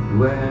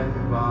where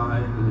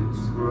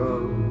violets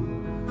grow,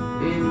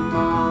 in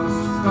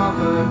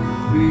moss-covered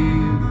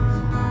fields,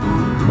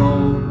 on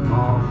cold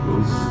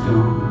marble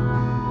stone,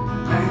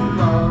 and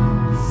love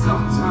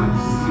sometimes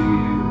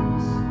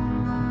seals.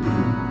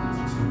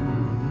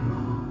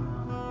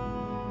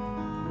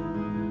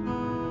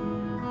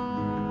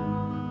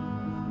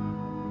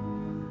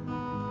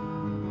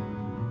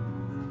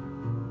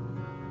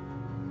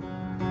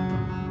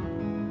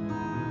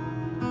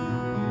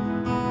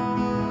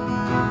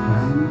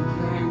 And he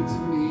came to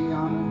me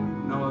on a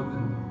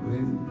northern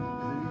wind,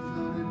 and he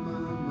flooded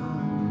my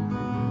mind,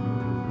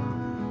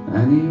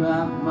 and he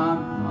wrapped my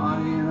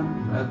body in a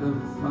breath of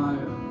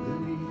fire,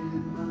 then he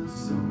hid my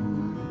soul,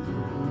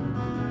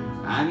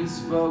 and he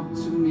spoke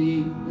to me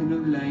in a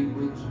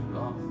language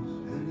lost,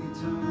 and he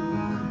turned my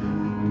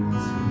head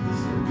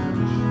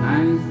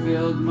and he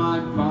filled my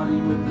body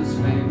with the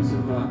flames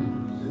of ice,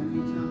 and he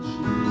touched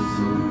my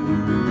soul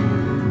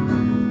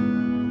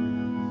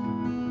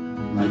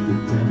like the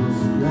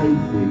devil's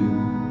plaything.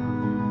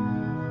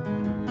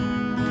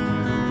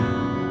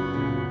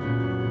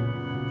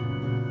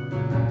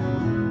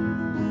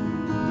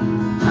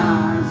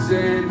 As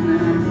in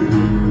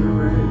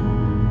everywhere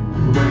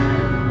where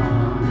I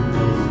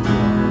was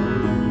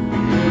born,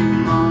 in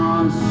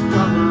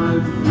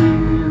moss-covered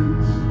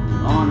fields,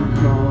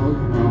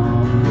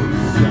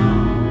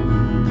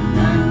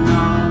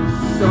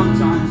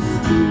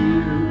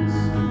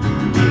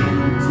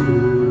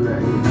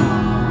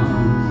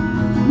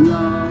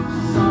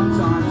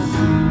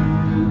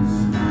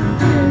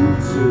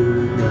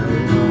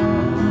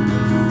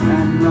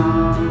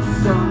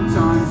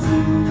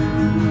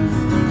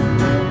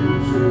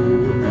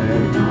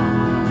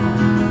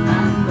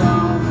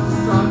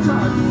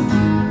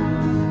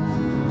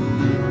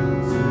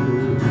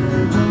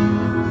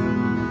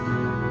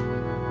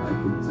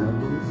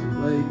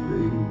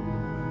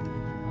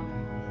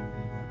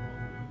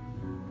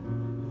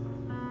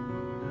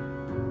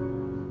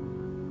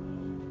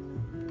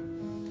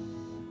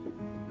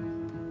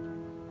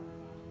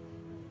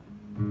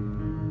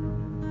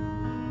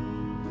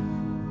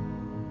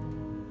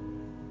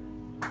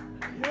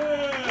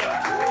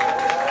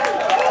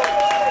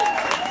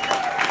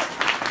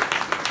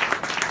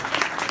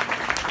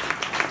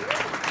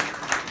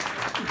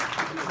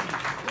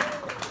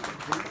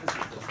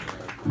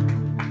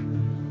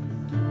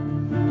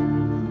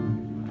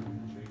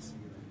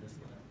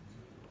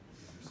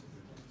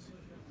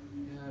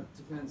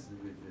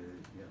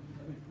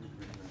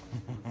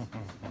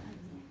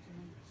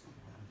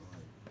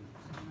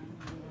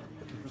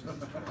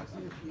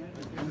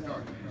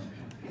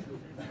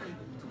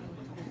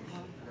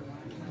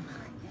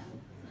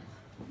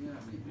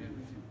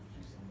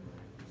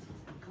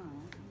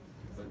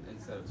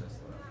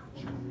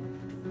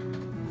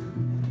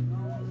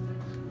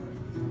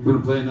 We're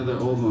gonna play another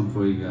old one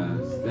for you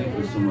guys. Thank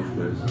you so much,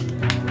 Chris.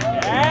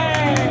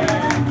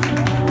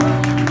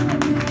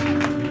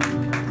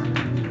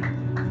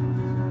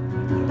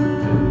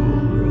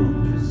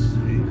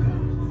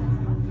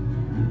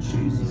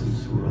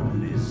 Jesus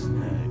around his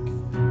neck.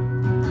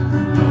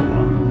 No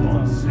one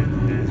wants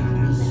in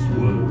this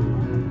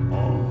world.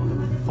 All the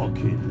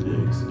fucking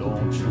dicks,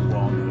 don't you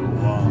wonder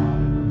why?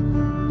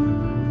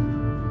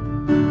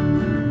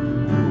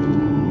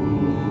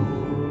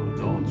 Ooh,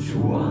 don't you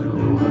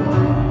wonder why?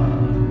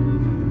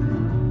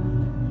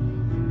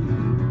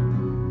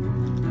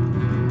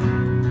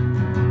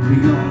 We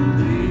gonna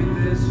leave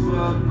this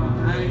world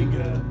behind.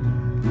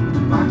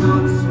 Back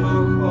on the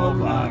smoke or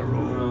by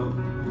road.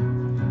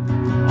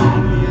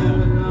 Only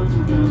ever knows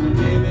we're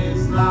gonna live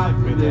his life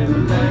within a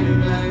lady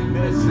like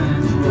this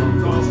man's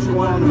road. Don't you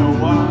wonder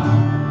why?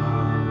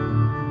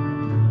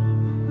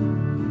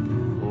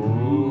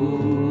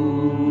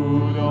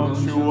 Ooh, don't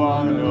you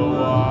wonder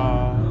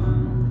why?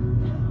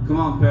 Come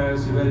on,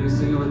 Paris, you ready to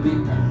sing it with me?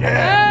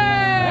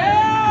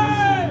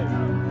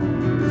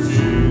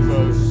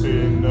 Jesus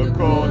in the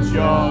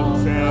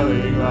courtyard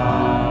telling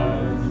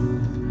lies.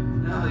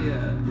 Hell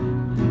yeah.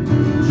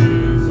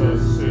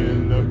 Jesus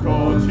in the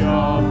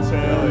courtyard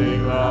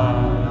telling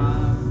lies.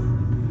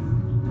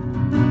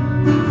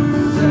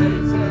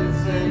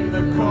 Satan's in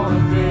the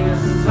cornfield,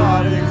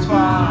 Satan's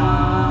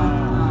fine.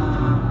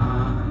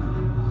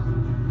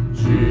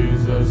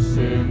 Jesus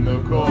in the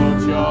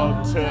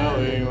courtyard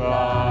telling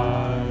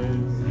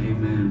lies.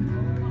 Amen.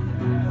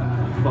 I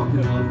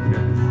fucking love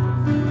Paris.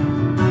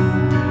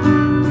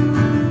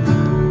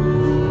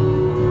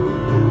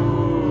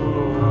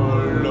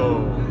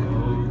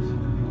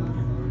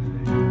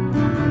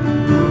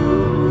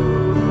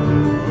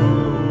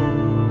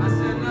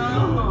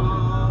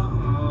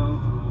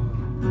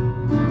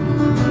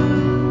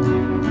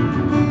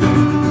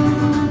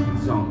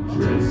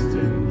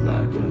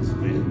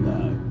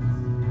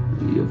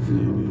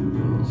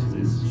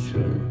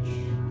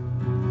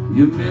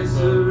 Your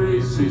misery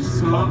is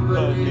his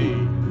company,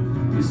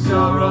 your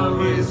sorrow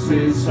is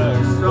his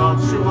hurts.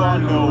 Don't you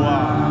wonder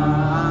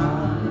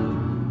why?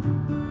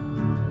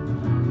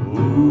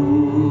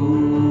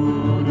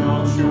 Ooh,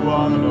 don't you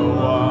wonder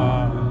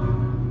why?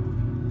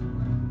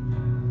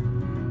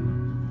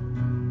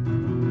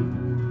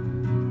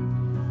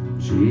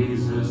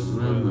 Jesus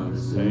will not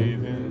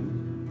save him.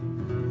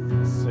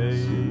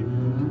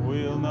 Satan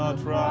will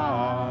not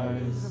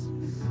rise.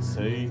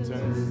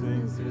 Satan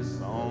thinks his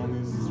song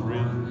is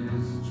written.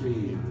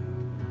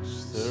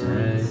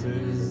 Serves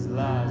his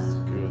last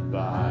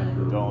goodbye.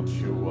 Don't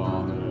you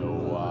wonder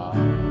why?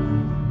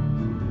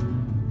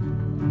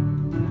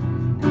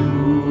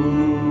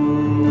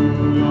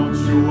 Ooh, don't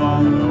you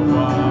wonder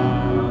why?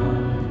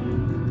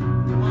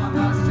 Come on,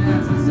 last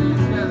chance to sing it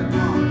together.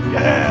 Come on.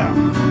 Yeah!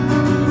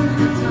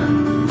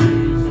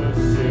 Jesus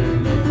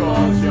in the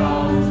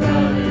courtyard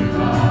telling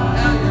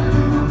lies.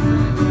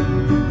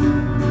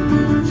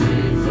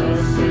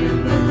 Jesus in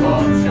the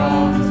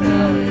courtyard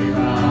telling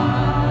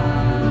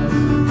lies.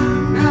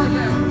 Hell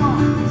yeah, come on.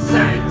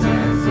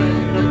 Satan's in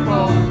the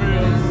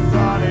cornfield,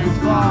 Satan's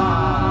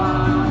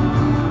fine.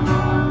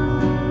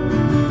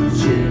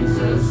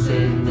 Jesus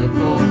in the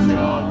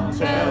courtyard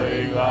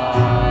telling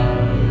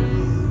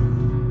lies.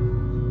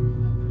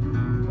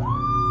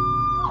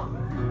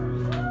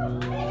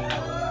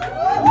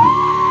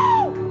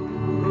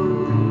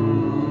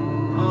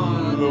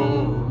 Oh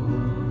Lord.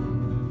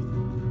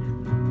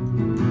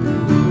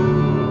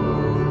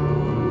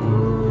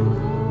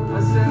 I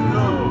said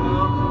no.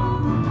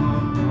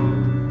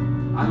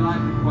 I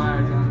like the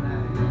choir down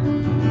there.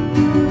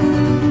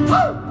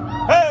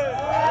 Hey!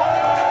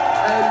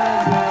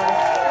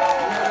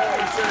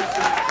 Amen, Paris.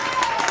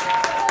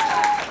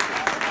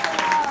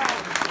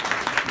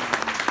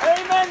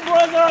 Amen,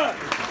 brother.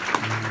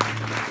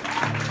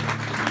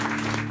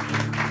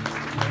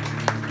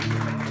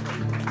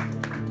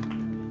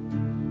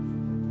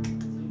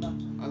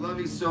 I love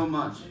you so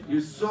much.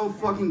 You're so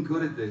fucking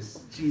good at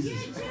this. Jesus.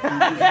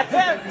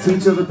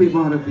 Teach other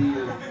people how to be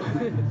you.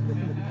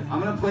 I'm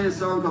gonna play a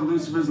song called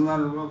Lucifer's the Light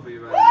of the World for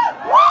you right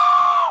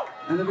now.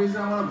 And the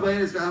reason I want to play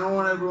this, I don't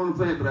want everyone to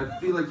play it, but I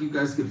feel like you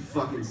guys could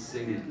fucking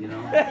sing it, you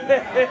know?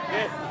 Yeah.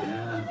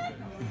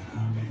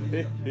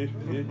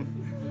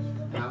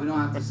 Now, we don't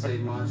have to say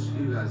much.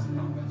 You guys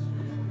know.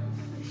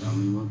 Tell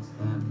me what's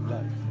that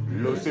light.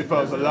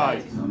 Lucifer's a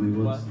light. Tell me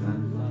what's that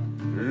light.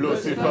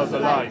 Lucifer's a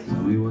light.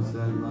 Tell me what's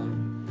that light.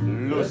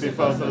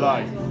 Lucifer's the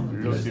light.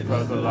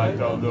 Lucifer's the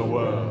light of the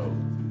world.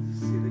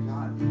 See the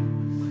God?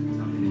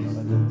 Tell me what's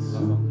that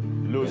sun.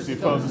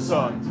 Lucifer's the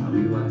sun. Tell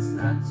me what's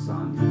that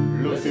sun.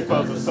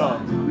 Lucifer's the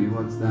sun. Tell me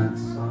what's that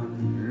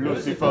sun.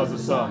 Lucifer's the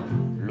sun.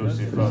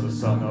 Lucifer's the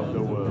son of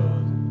the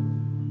world.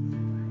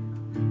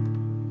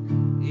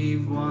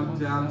 Eve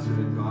walked out to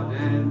the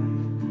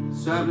garden.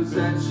 Serpent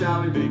said,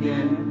 shall we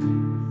begin?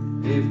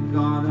 If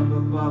God up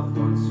above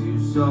wants you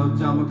so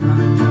dumb, what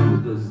kind of devil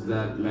does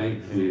that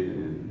make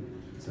you?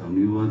 Tell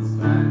me what's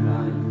that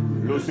light?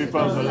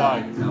 Lucifer's the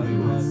light. Tell me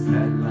what's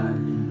that light?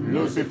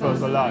 Lucifer's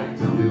the light.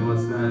 Tell me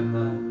what's that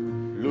light?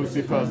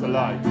 Lucifer's the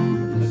light.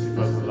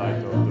 Lucifer's the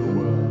light of the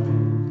world.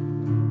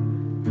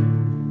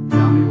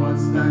 Tell me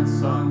what's that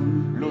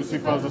sun?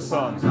 Lucifer's the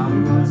sun. Tell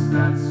me what's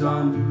that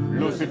sun?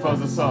 Lucifer's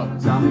the sun.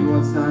 Tell me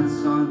what's that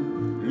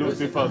sun?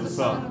 Lucifer's the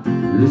sun.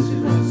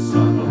 Lucifer's the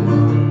sun of the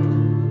world.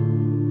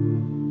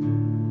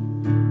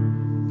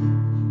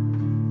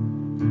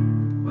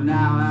 Well,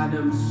 now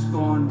Adam's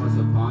scorn was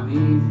upon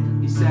Eve.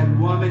 He said,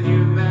 woman,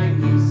 you made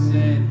me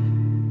sin.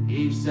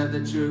 Eve said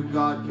the true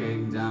God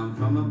came down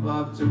from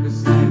above, took a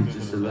snake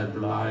just to let the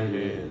light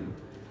in.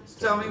 So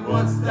tell me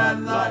what's that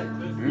light?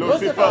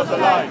 Lucifer's the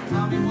light.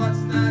 Tell me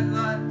what's that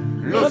light?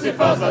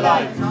 Lucifer's the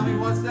light. Tell me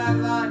what's that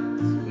light?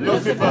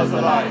 Lucifer's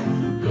the light.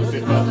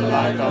 Lucifer's the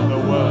light of the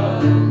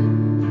world.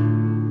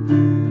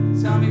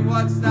 Tell me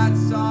what's that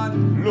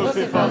sun?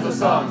 Lucifer's the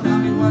sun. Tell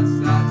me what's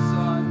that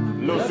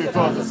sun?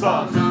 Lucifer's the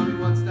sun. Tell me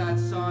what's that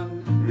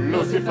sun?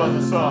 Lucifer's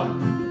the sun.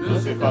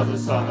 Lucifer's the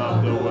son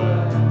of the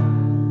world.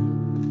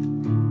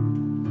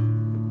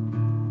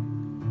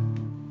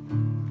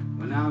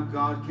 When now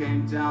God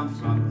came down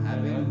from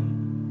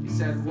heaven, he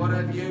said, what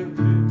have you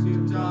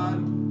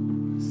done?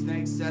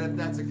 Snake said, if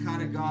that's the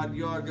kind of God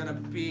you're gonna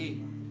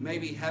be,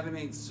 maybe heaven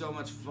ain't so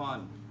much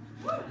fun.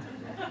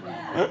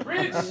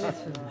 Preach!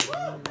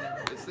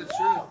 It's the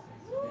truth.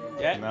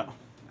 Yeah. No.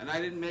 And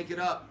I didn't make it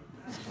up.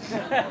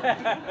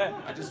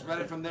 I just read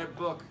it from their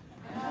book.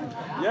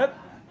 Yep.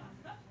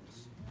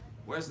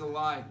 Where's the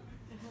lie?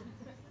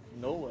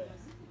 Nowhere.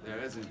 There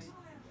isn't.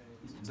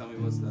 So tell me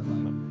what's that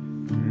lie?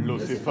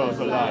 Lucifer's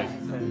the light.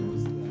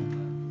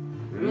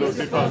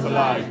 Lucifer's the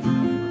light.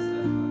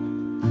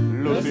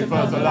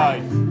 Lucifer's the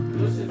light.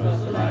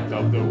 Lucifer's the light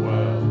of the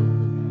world.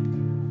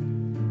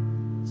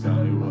 Tell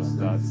me what's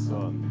that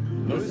sun?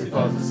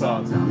 Lucifer's the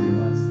sun. Tell me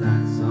what's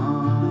that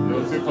song?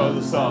 Lucifer's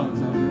the sun.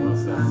 Tell me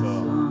what's that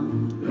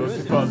song?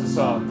 Lucifer's the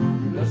sun.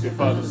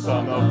 Lucifer's the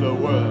son of the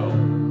world.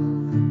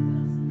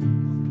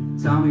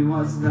 Tell me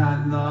what's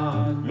that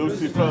love?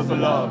 Lucifer's the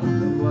love.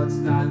 What's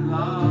that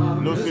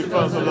love?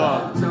 Lucifer's the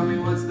love. Tell me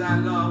what's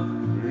that love?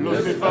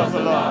 Lucifer's the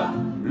love.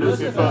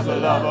 Lucifer's the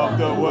love of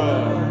the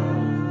world.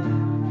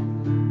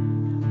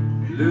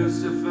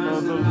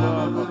 Lucifer's the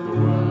love of the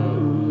world.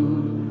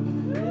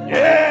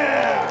 Yeah!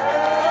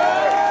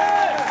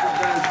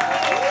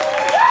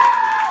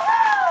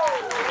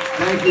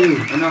 Thank you.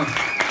 Enough.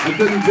 I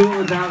couldn't do it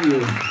without you.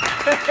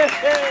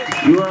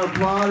 You are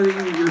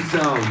applauding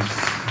yourselves.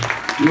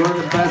 You are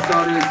the best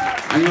audience,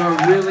 and you are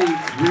really,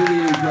 really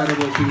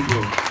incredible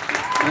people.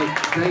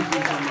 Thank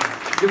you so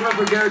much. Give it up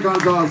for Gary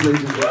Gonzalez,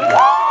 ladies and gentlemen.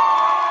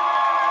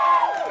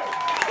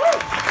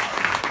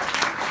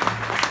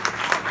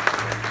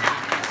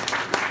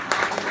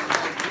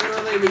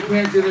 Literally, we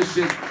can't do this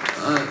shit,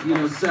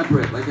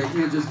 separate. Like, I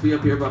can't just be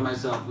up here by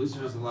myself.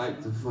 Lucifer's a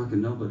light to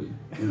fucking nobody,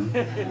 you know?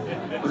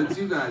 But it's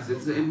you guys.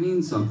 It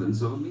means something,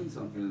 so it means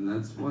something, and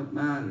that's what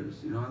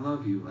matters. You know, I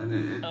love you.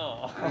 And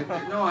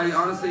I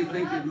honestly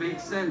think it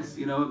makes sense.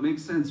 You know, it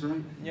makes sense,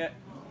 right? Yeah.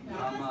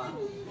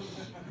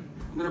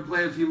 I'm gonna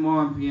play a few more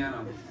on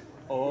piano.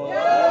 Oh.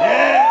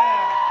 Yeah!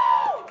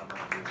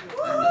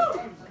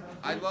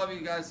 I love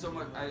you guys so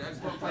much. I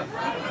just want to play.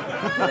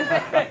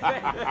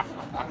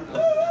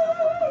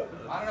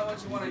 I don't know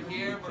what you want to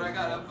hear, but I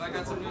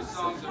got some new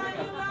songs over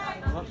here.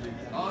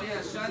 Oh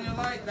yeah, Shine Your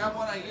Light. That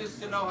one I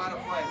used to know how to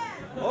play.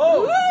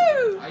 Oh!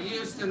 I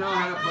used to know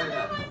how to play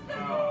that.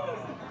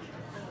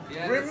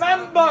 Yeah,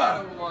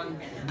 Remember,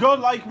 God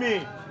like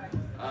me.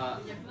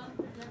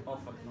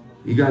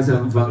 You guys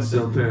having fun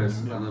still,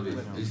 Paris? I love you.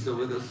 Are you still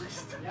with us?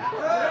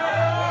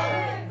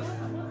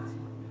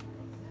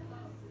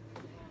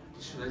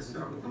 Should I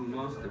start with the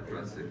most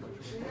depressing?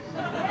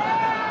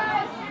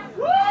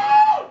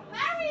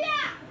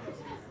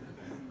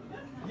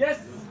 Yes!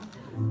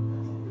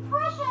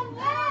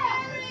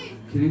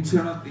 Can you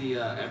turn up the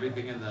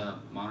everything in the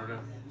monitor?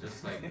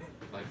 Just like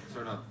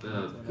turn up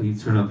the. Can you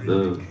turn up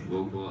the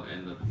vocal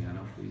and the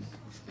piano, please?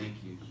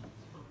 Thank you.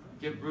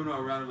 Give Bruno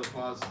a round of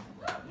applause.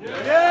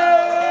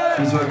 Yeah!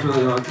 He's worked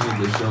really hard to make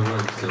this show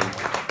work, so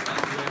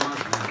thank you very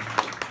much, man.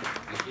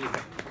 Thank you.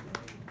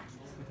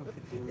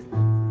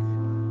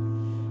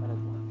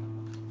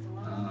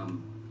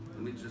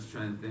 Let me just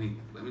try and think.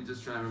 Let me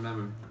just try and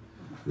remember.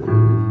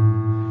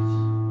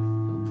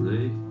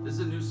 Play. This is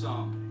a new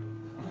song.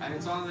 And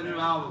it's on the new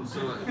album, so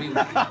I mean,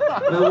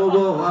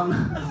 well, I'm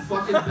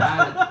fucking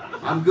bad.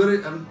 I'm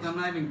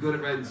not even good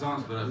at writing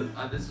songs, but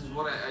this is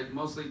what I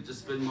mostly just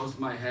spend most of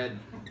my head,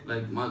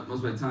 like most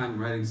of my time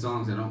writing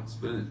songs. I don't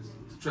spend it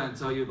to try and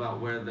tell you about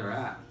where they're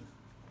at.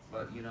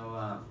 But you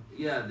know,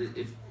 yeah,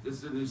 if this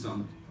is a new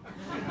song.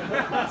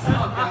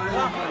 Fuck,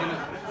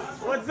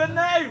 What's the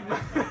name?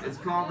 it's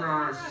called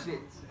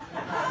Shit.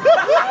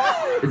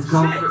 It's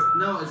called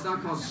no, it's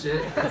not called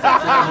Shit. It's a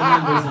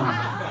song.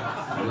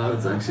 Although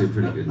it's actually a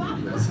pretty good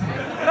name, guys.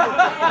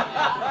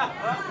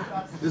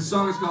 This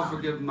song is called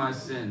Forgive My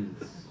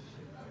Sins.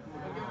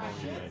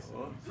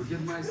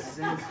 Forgive my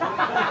sins.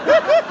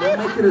 Don't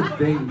make it a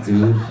thing,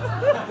 dude.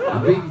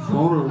 I'm being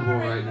vulnerable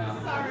right now.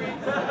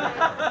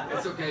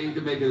 It's okay, you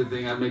can make it a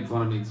thing. I'd make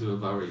fun of me too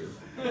if I were you.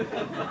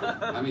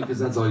 I mean, because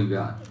that's all you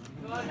got.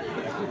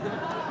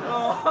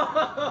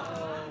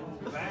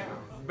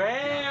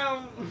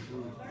 Bam!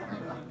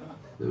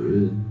 There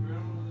is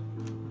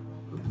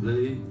a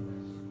place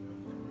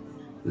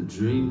the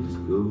dreams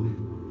go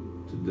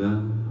to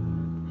die.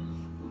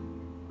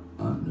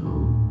 I know,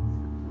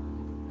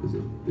 'cause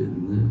I've been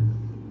there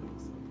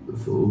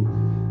before.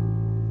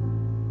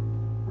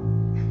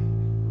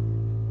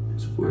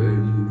 It's where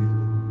you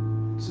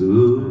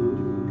took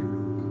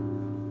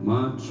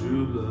my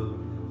true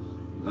love's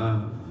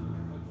life,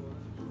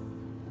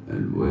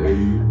 and where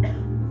you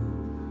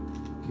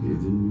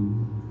given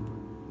me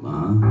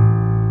mine.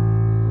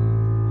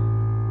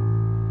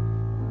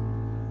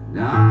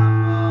 Now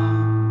I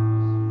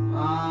must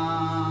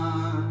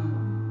find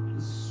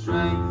the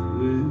strength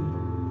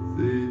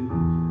within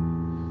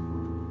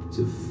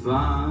to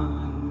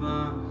find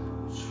my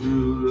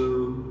true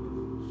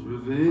love's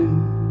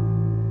revenge.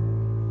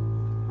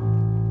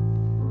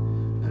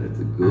 And if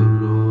the good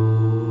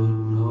Lord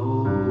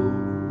knows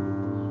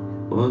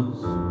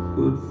what's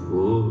good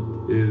for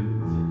him,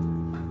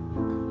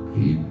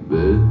 he'd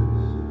best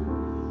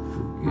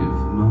forgive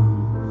my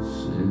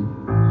sins.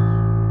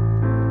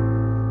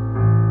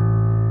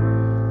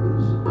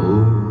 'Cause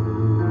oh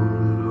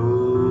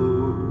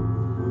Lord,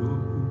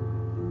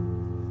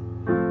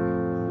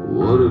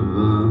 what have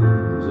I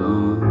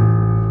done?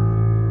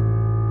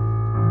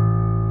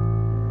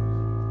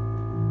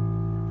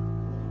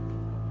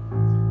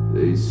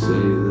 They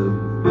say the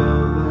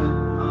bell that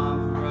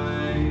I've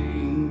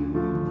rang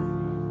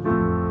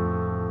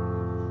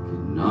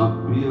cannot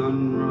be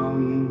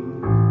unrung.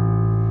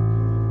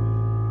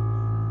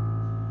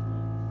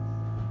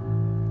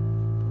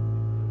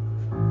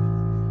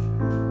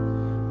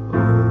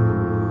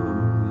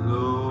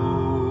 Oh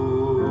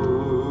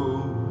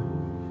Lord,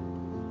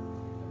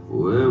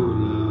 where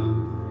will I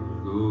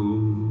go?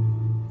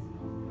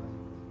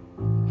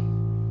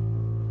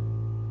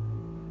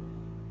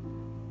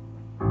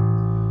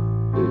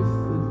 If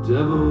the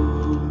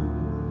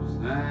devil's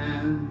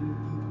hands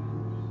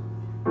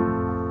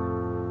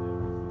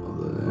are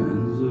the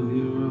hands of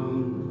your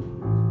own,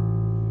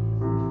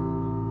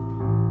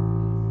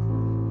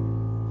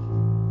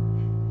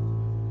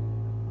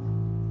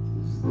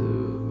 is there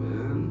a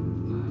man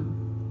left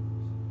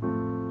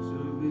to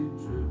be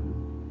driven?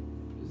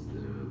 Is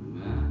there a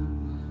man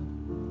left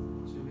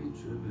to be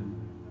driven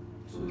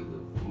to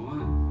the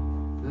point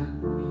that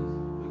he's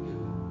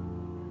forgiven?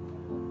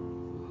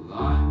 The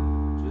line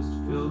just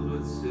filled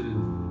with sin,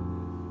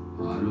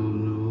 I don't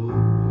know.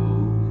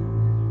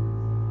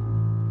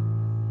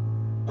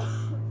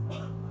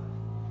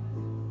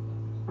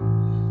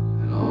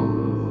 And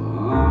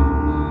although I'm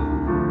not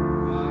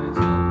quite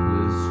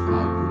helpless,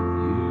 I could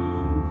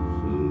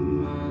use a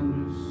man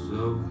who's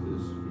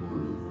selfless,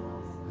 one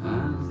who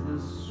has the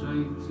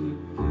strength to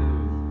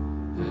carry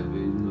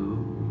heavy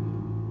load.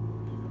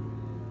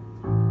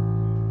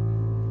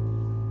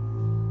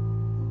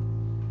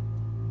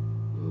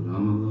 But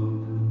I'm alone.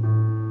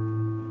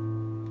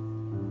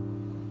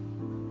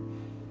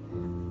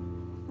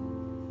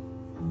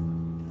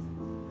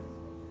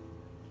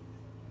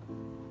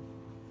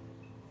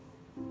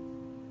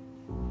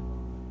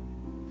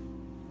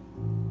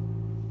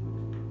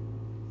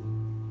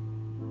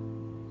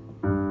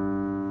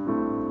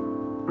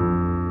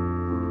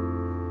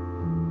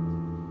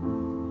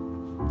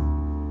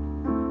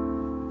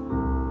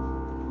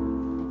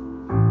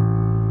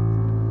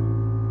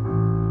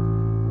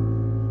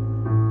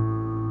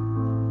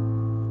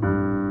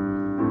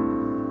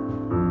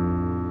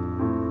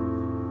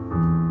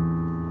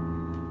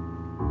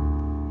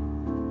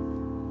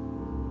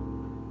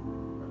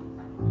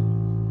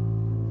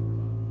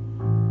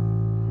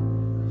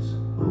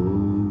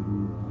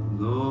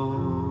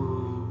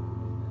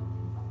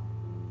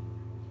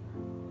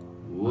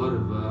 What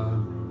have I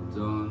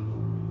done?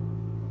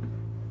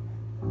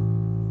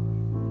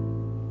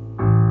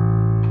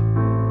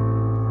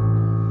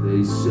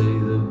 They say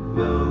the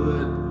bell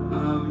that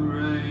I've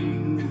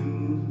rang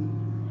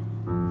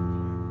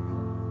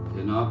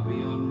cannot be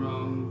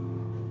unrung.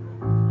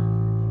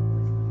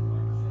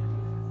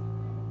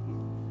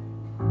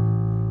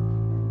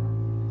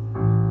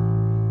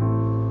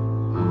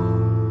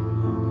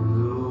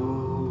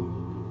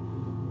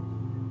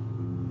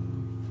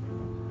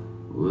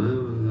 Where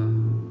will I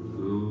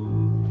go?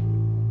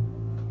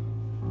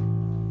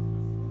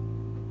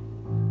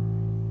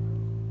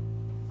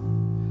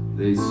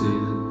 They say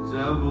the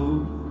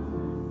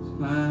devil's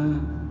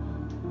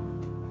hands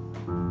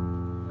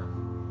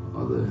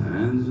are the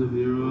hands of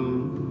your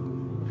own.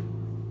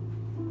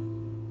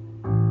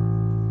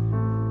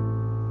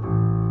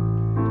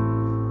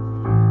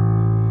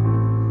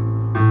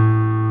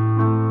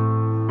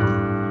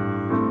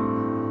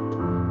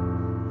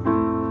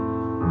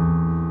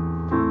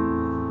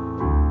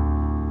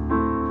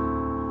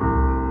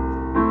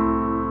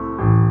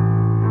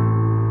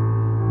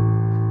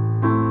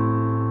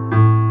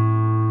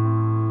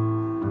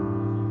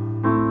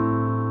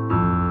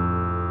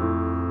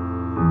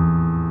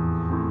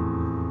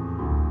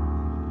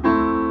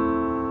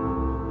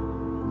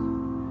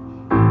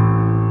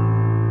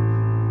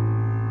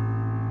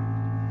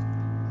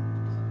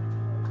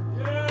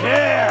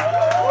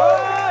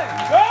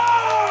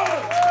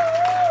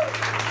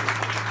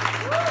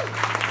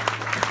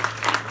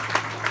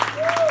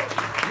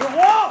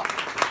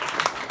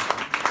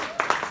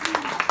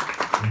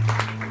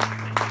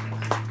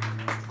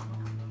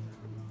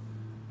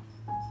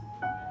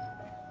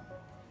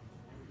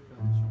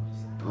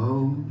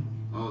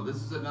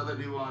 this is another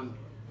new one.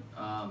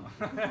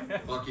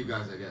 Fuck you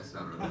guys, I guess. I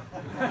don't know.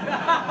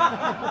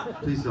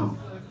 Please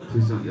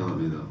don't yell at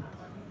me though.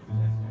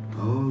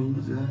 Oh,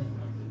 that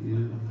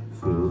you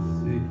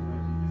filthy.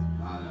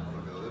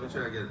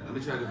 Let me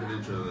try a different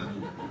intro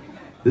then.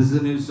 This is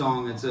a new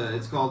song.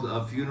 It's called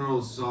A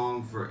Funeral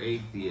Song for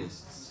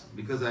Atheists,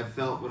 because I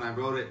felt when I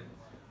wrote it,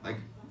 like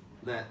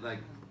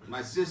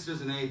my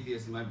sister's an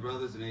atheist and my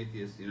brother's an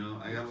atheist. You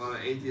know, I got a lot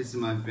of atheists in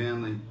my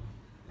family,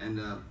 and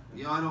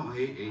you know, I don't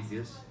hate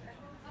atheists.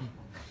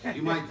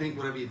 You might think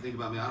whatever you think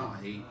about me. I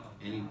don't hate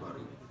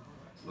anybody,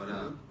 but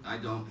I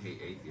don't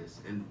hate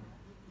atheists.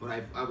 But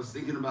I was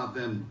thinking about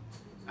them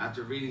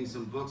after reading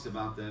some books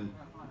about them,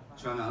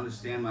 trying to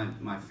understand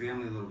my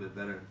family a little bit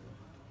better.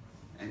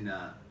 And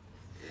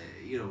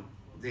you know,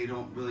 they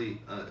don't really,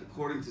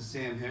 according to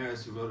Sam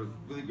Harris, who wrote a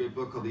really great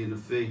book called The End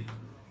of Faith,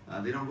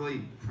 they don't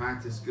really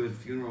practice good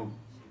funeral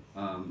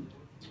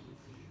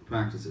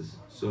practices.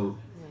 So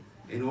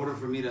in order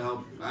for me to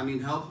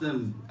help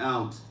them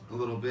out a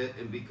little bit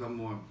and become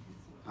more,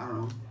 I don't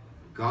know,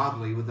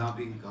 godly without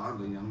being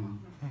godly. I don't know.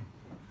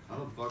 How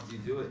the fuck do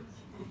you do it?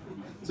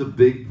 It's a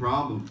big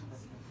problem.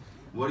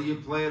 What do you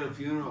play at a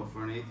funeral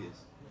for an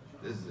atheist?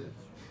 This is it.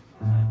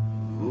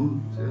 Oh,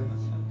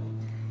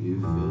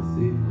 you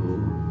filthy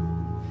whore.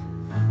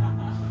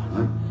 I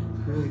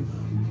crack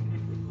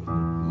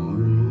more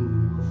and more.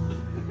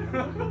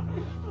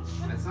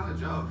 That's not a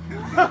joke. Is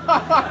it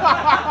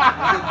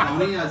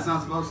funny? It's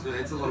not supposed to.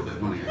 It's a little bit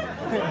funny.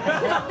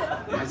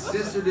 My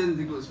sister didn't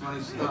think it was funny.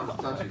 She thought it was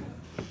touching.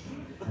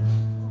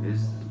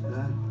 Is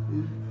that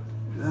you?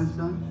 That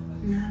time?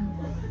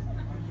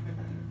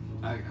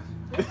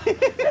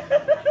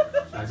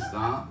 Should I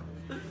stop?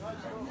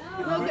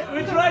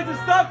 We tried to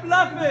stop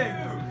laughing!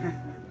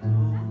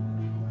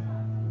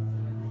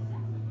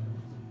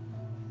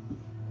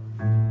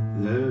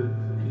 There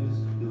is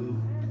no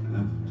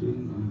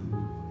afterlife.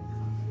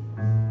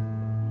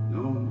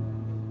 No,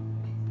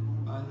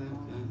 I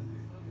lived and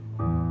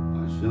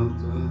I shall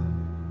die.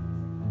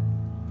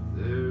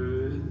 There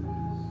is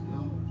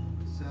no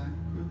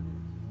sacrifice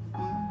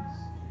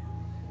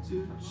to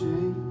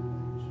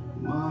change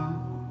my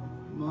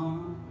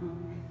mind.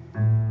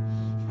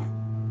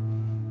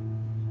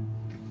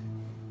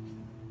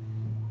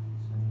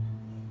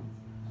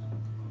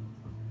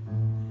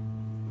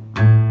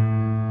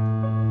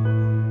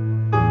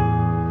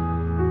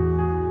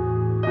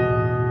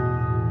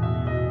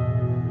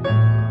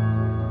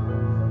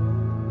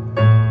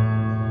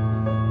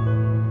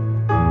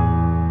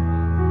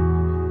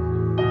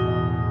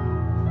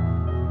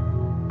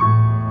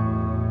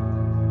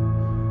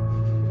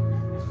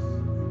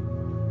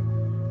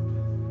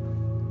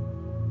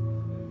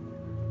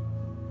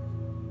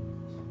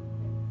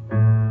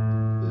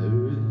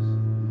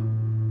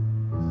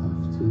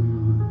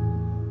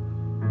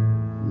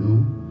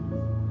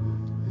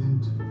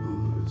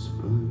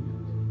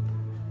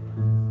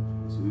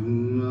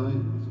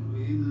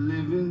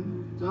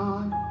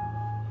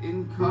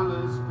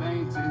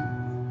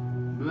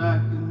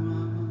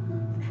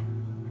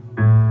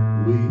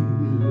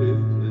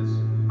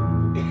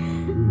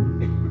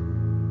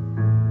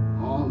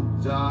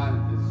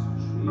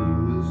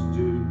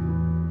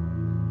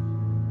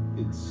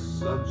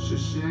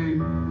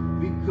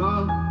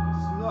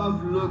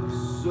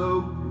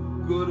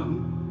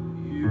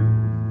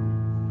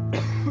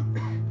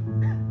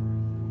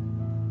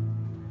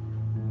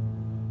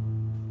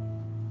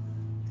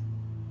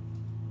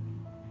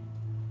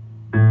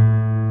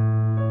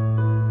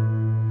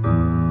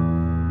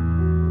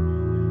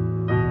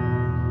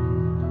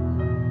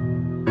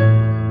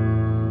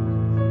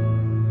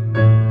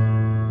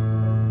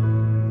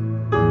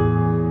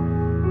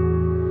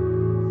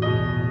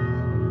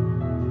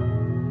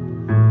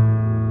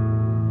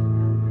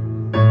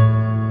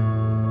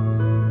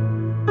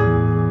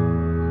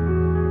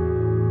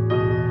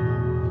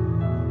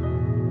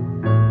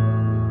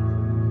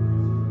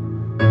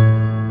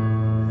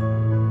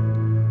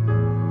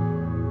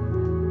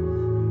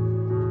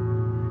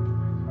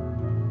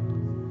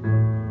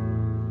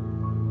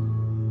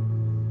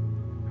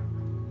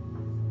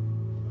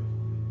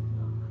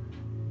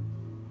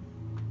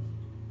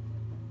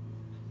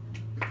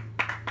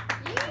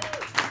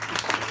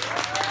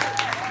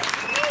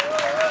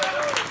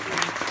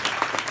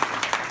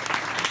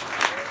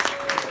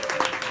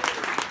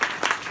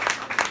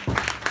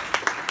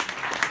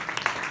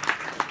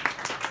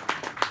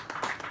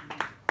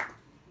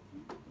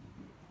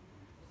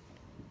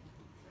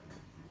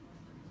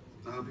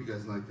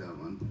 Like that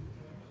one.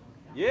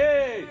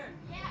 Yay!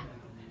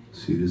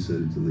 So you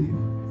decided to leave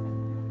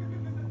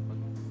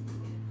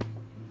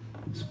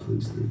this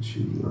place that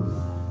you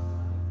love.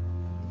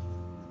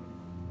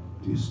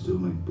 Do you still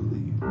make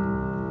believe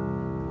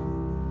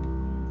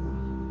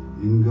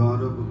in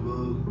God up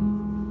above?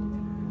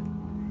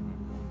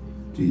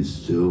 Do you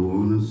still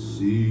want to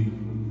see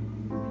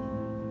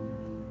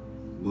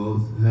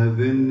both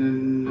heaven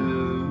and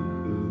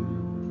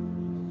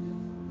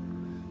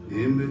earth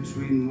in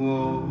between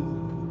walls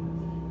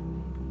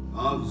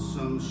of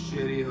some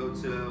shitty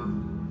hotel?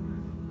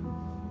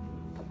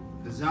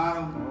 'cause I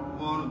don't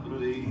wanna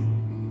believe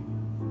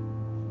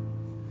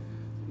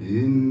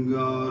in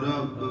God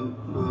up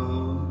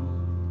above,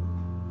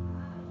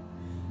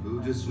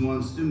 who just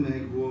wants to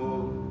make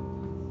war.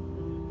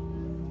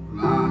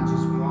 Well, I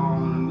just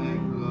wanna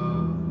make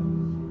love.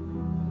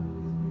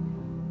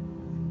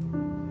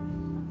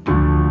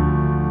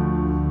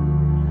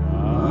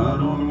 I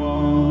don't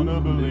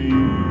wanna believe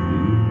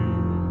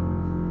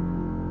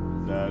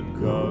that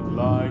God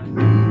like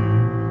me.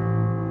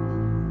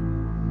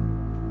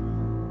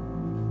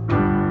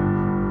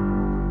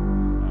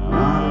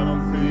 I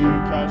don't think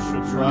I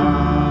should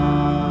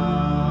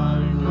try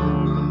to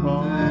look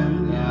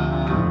upon the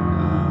eye,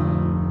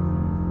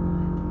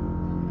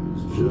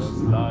 just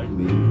like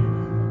me.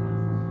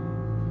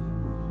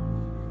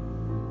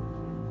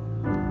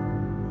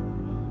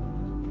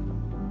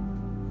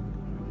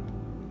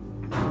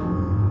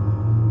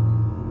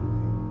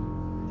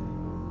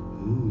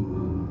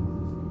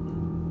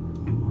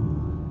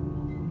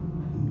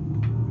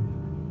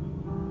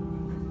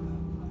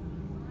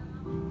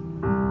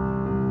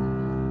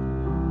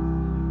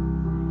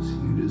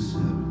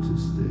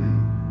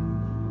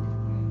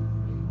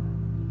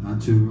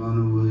 To run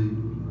away.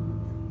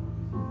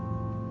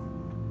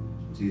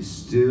 Do you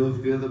still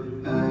feel the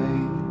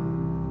pain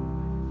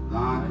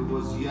like it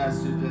was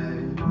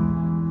yesterday?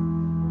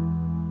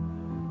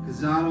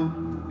 'Cause I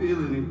don't feel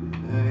any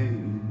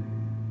pain,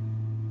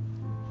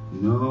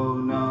 no,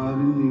 not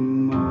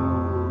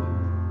anymore.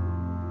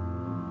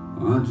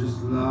 I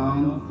just lie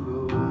on the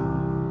floor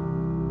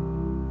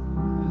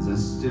as I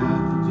stare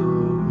at the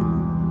door,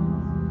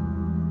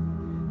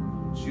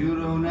 but you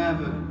don't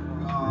ever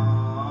come.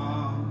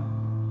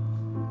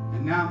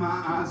 Now my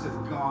eyes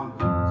have gone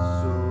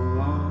so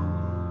long,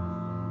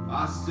 I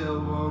still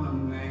wanna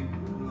make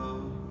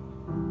love.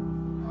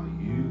 Are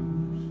you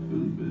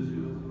still busy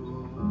with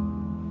love?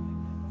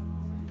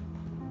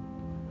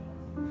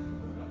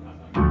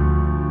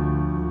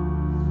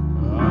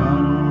 I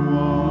don't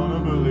wanna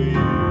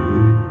believe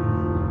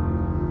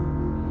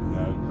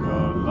that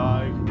God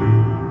like me.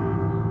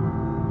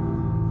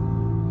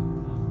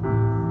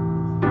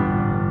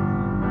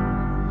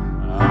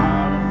 I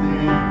don't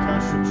think I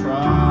should try.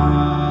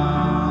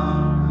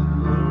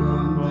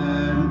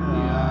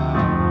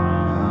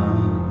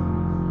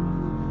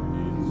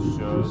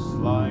 Just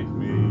like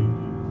me.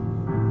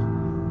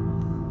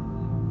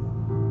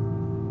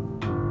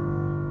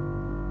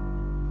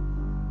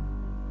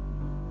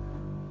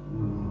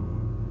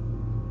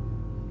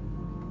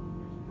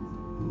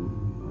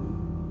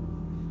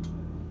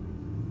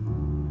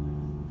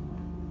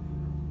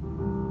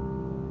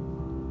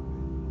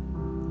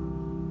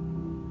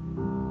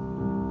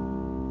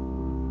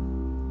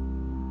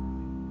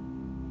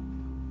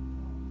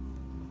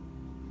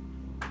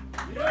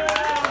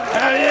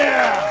 Hell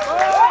yeah!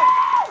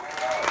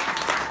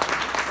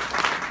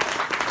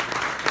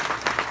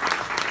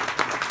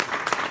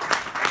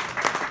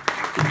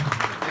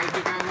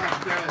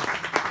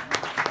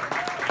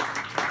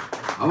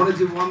 I want to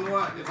do one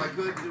more, if I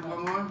could, do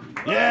one more.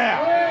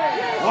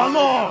 Yeah! One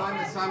more!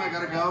 This time I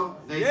gotta go.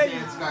 They say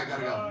it's I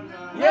gotta go.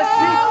 Yes,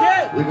 we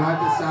can! The guy at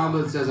the sound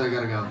booth says I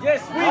gotta go.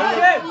 Yes, we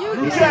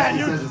can!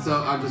 He says it's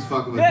so, I'm just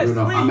fucking with Yes,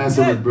 Bruno. we I'm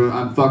messing can. with Bruno.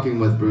 I'm fucking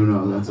with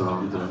Bruno. That's all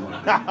I'm doing.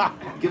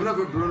 Give it up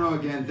for Bruno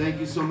again. Thank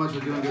you so much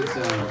for doing good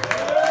sound.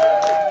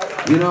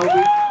 You know, we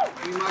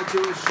might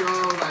do a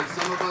show, like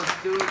some of us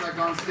do it like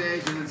on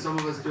stage and then some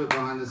of us do it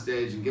behind the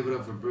stage, and give it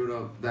up for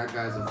Bruno. That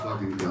guy's a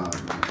fucking god.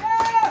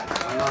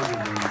 I love you,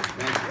 Bruno.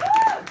 Thank you.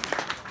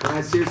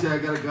 But seriously, I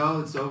gotta go.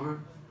 It's over.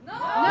 No.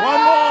 One more!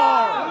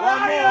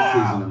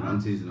 I'm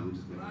teasing him. I'm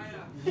just making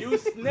it. You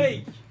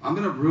snake! I'm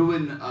gonna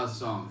ruin a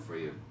song for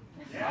you.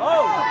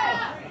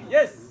 Oh!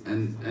 Yes!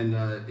 And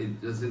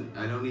it doesn't,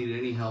 I don't need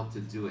any help to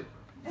do it.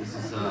 This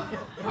is,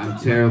 I'm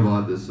terrible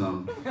at this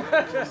song.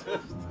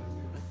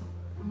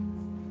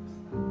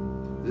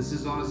 This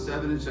is on a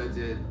 7-inch I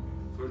did,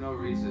 for no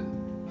reason.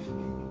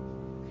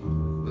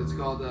 It's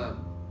called, I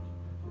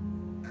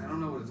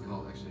don't know what it's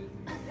called actually.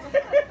 I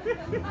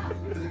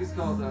think it's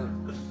called,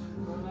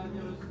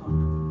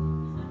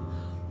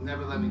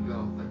 Never Let Me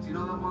Go. Like, do you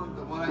know that one?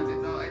 The one I did?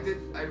 No,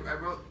 I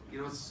wrote, you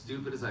know what's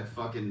stupid is I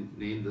fucking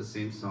named the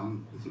same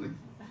song.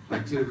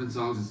 Like 2 different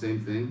songs, the same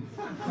thing.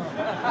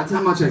 That's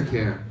how much I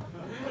care.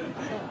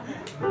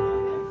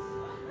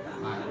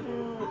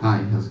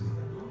 Hi, how's it going?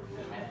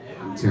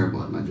 I'm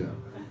terrible at my job.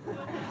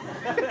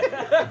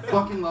 I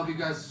fucking love you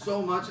guys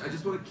so much. I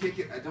just want to kick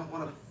it. I don't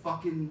want to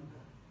fucking,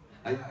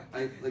 I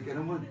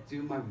don't want to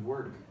do my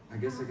work. I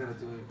guess I gotta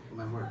do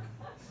my work.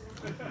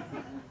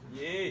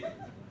 Yeah.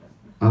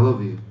 I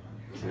love you.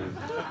 I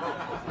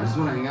just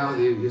want to hang out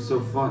with you. You're so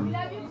fun.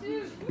 Love you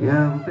too.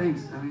 Yeah, well,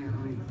 thanks. I mean, I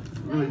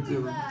really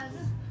do.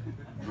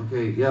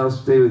 Okay, yeah, I'll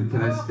stay with.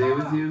 Can I stay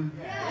with you?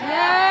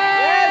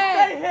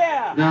 Yes, stay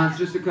here! No, it's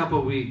just a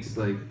couple weeks.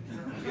 Like,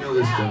 you know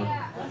this joke.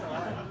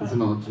 It's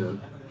an old joke.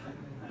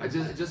 I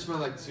just for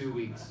like 2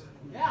 weeks.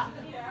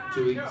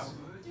 2 weeks.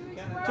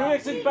 2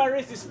 weeks in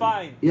Paris is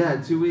fine.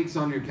 Yeah, 2 weeks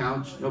on your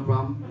couch, no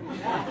problem.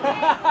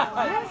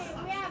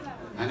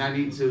 And I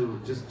need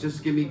to,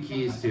 just give me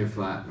keys to your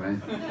flat,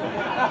 right?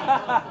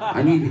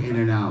 I need in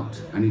and out.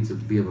 I need to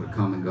be able to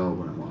come and go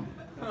when I want.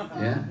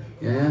 Yeah?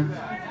 Yeah?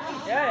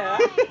 Yeah.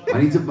 I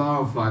need to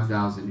borrow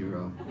 5,000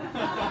 euro.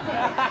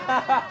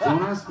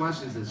 Don't ask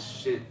questions, it's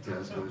shit to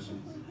ask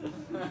questions.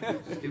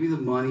 Just give me the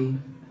money,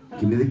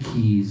 give me the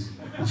keys,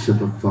 and shut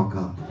the fuck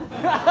up.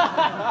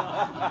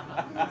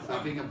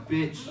 Stop being a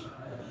bitch.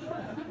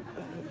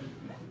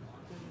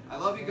 I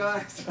love you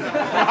guys.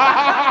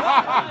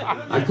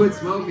 I quit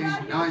smoking,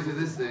 now I do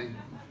this thing.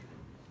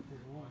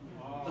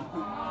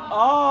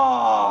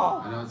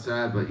 Oh! I know it's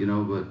sad, but you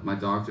know what my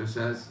doctor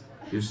says?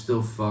 You're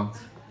still fucked.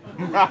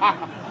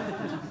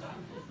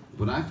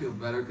 But I feel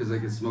better because I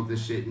can smoke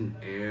this shit in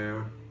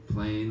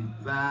airplane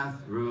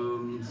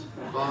bathrooms.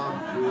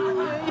 Fuck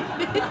you.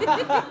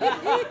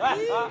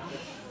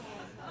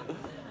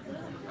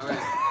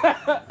 Alright.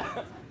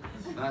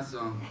 Last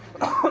song.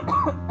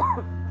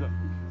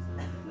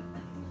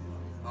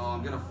 Oh,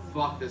 I'm gonna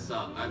fuck this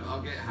up.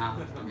 I'll get half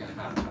of it. I'll get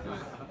half of it.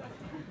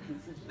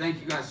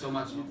 Thank you guys so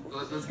much.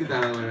 Let's get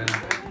that out of the way right now.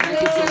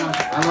 Thank you so much.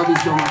 I love you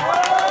so much.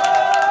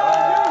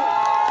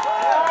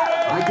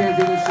 I can't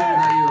do this shit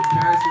without you.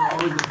 Paris, you're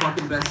always the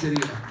fucking best city.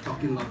 I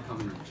fucking love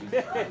coming to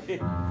Jesus.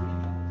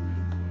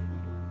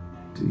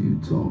 Do you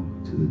talk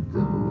to the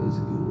devil as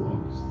he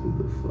walks through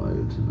the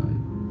fire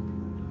tonight?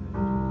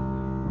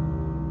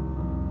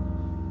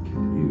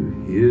 Can you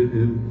hear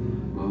him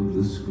above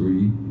the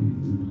screams?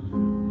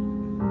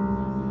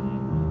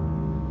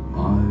 I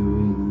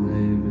will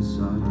lay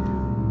beside you.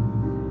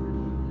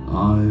 I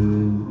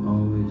will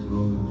always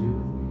hold you,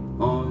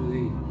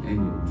 only in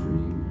your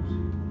dreams.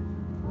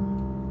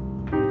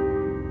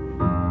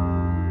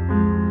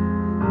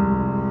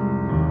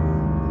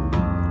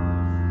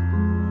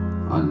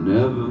 I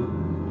never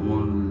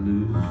want to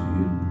lose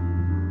you,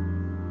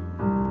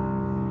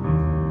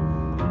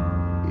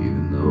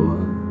 even though I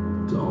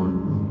don't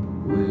know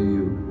where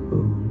you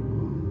are.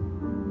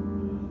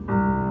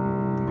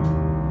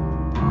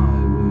 I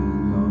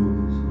will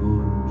always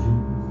hold you,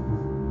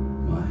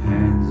 my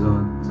hands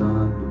are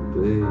tied, but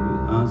baby,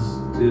 I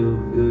still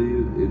feel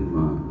you in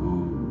my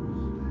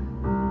arms.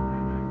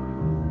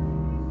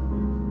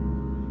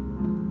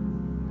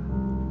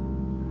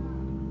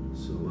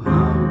 So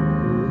how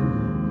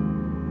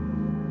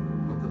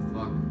what the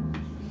fuck?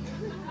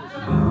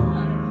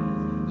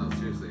 No,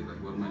 seriously, like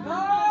what am I doing?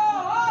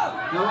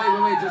 No,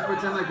 wait, just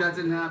pretend like that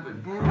didn't happen.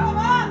 Come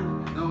on!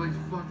 No, wait,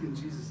 fucking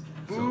Jesus.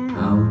 So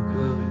how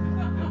could...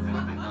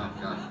 Oh,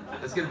 God.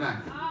 Let's get it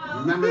back.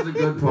 Remember the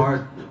good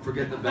part,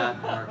 forget the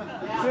bad part.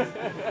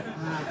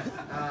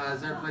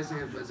 Is there a place,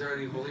 is there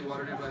any holy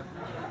water nearby?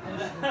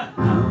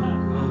 How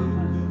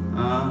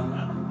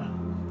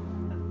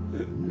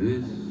could I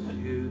miss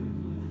you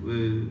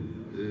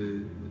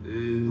within?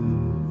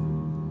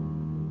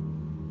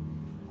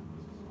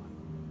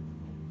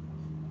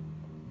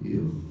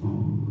 You're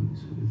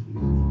always with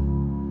me.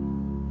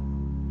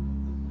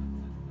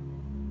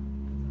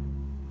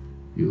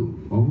 You'll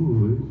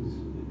always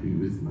be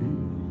with me.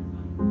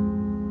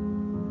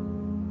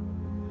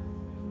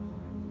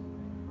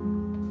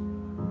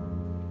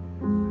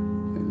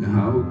 And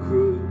how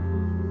could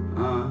I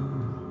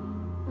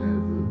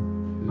ever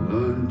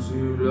learn to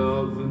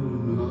love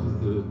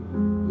another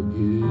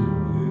again?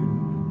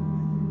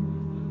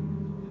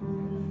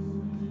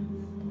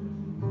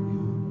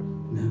 You'll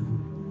never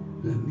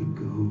let me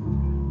go.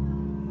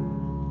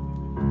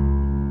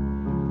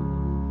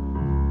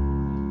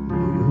 No,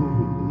 you'll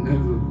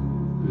never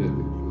let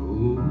me go.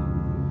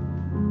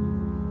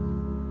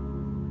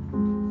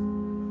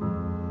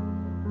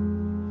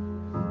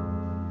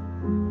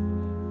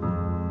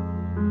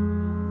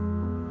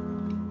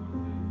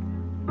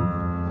 I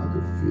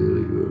could feel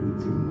it running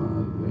through my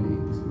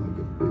veins like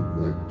a big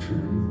black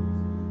train.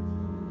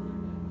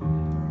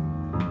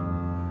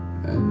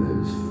 And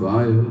there's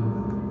fire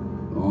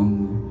on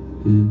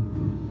the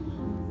hills.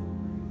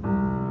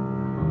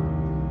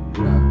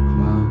 Black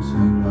clouds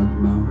hang like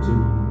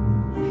mountains,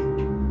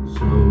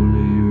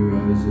 slowly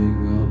rising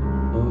up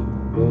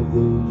above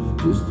those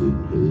distant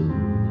hills.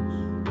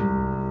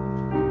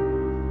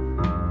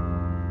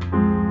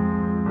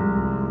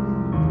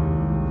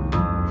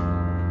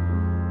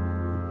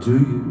 Do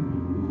you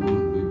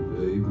want me,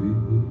 baby?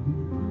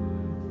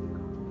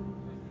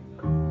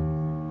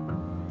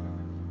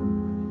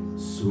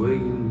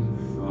 Swinging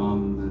from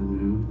the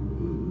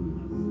news,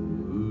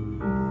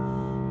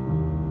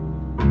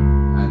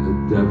 and the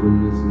devil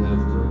is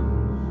left us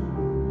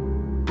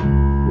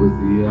with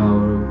the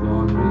hour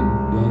upon me,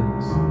 yet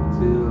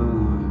still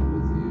I'm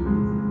with you.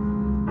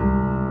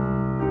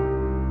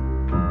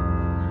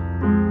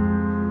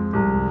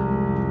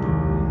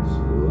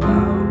 So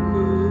how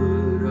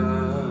could I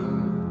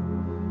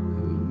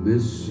ever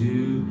miss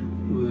you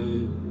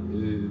when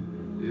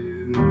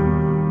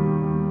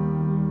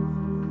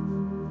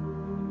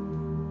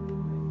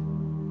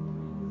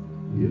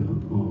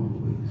you're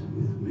always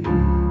with me?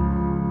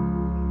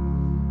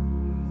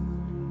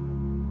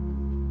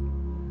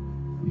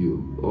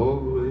 You'll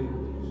always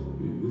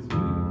be with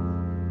me.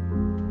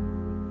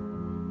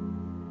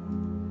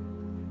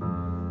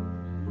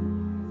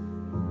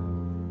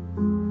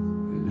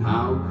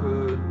 how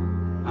could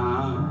I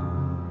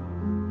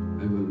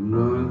ever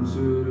learn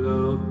to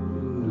love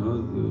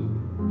another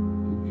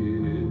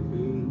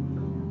again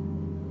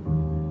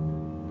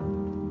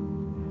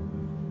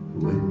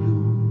when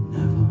you'll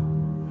never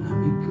let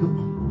me go?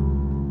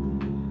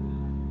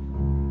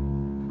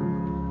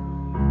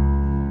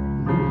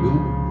 No,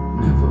 you'll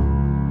never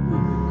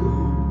let me go.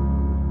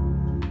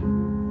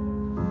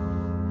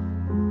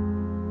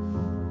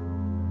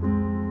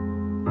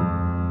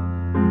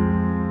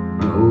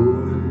 No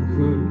one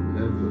could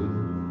ever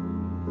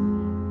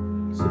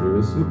tear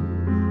us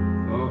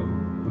apart.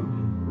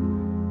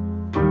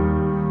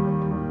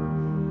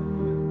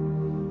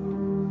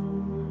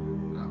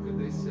 How could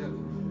they sever?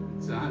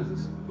 Ties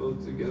us both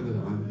together.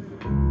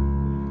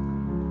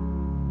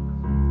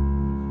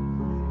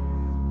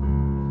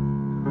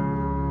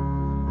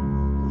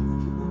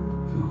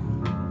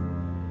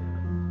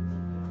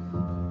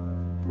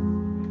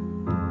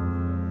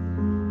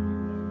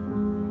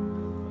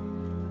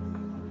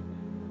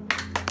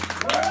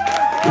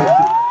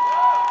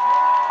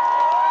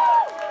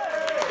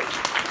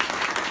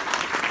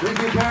 Thank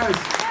you, Paris.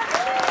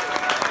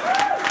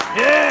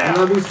 Yeah! I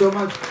love you so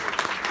much.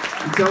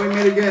 Until we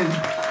meet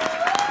again.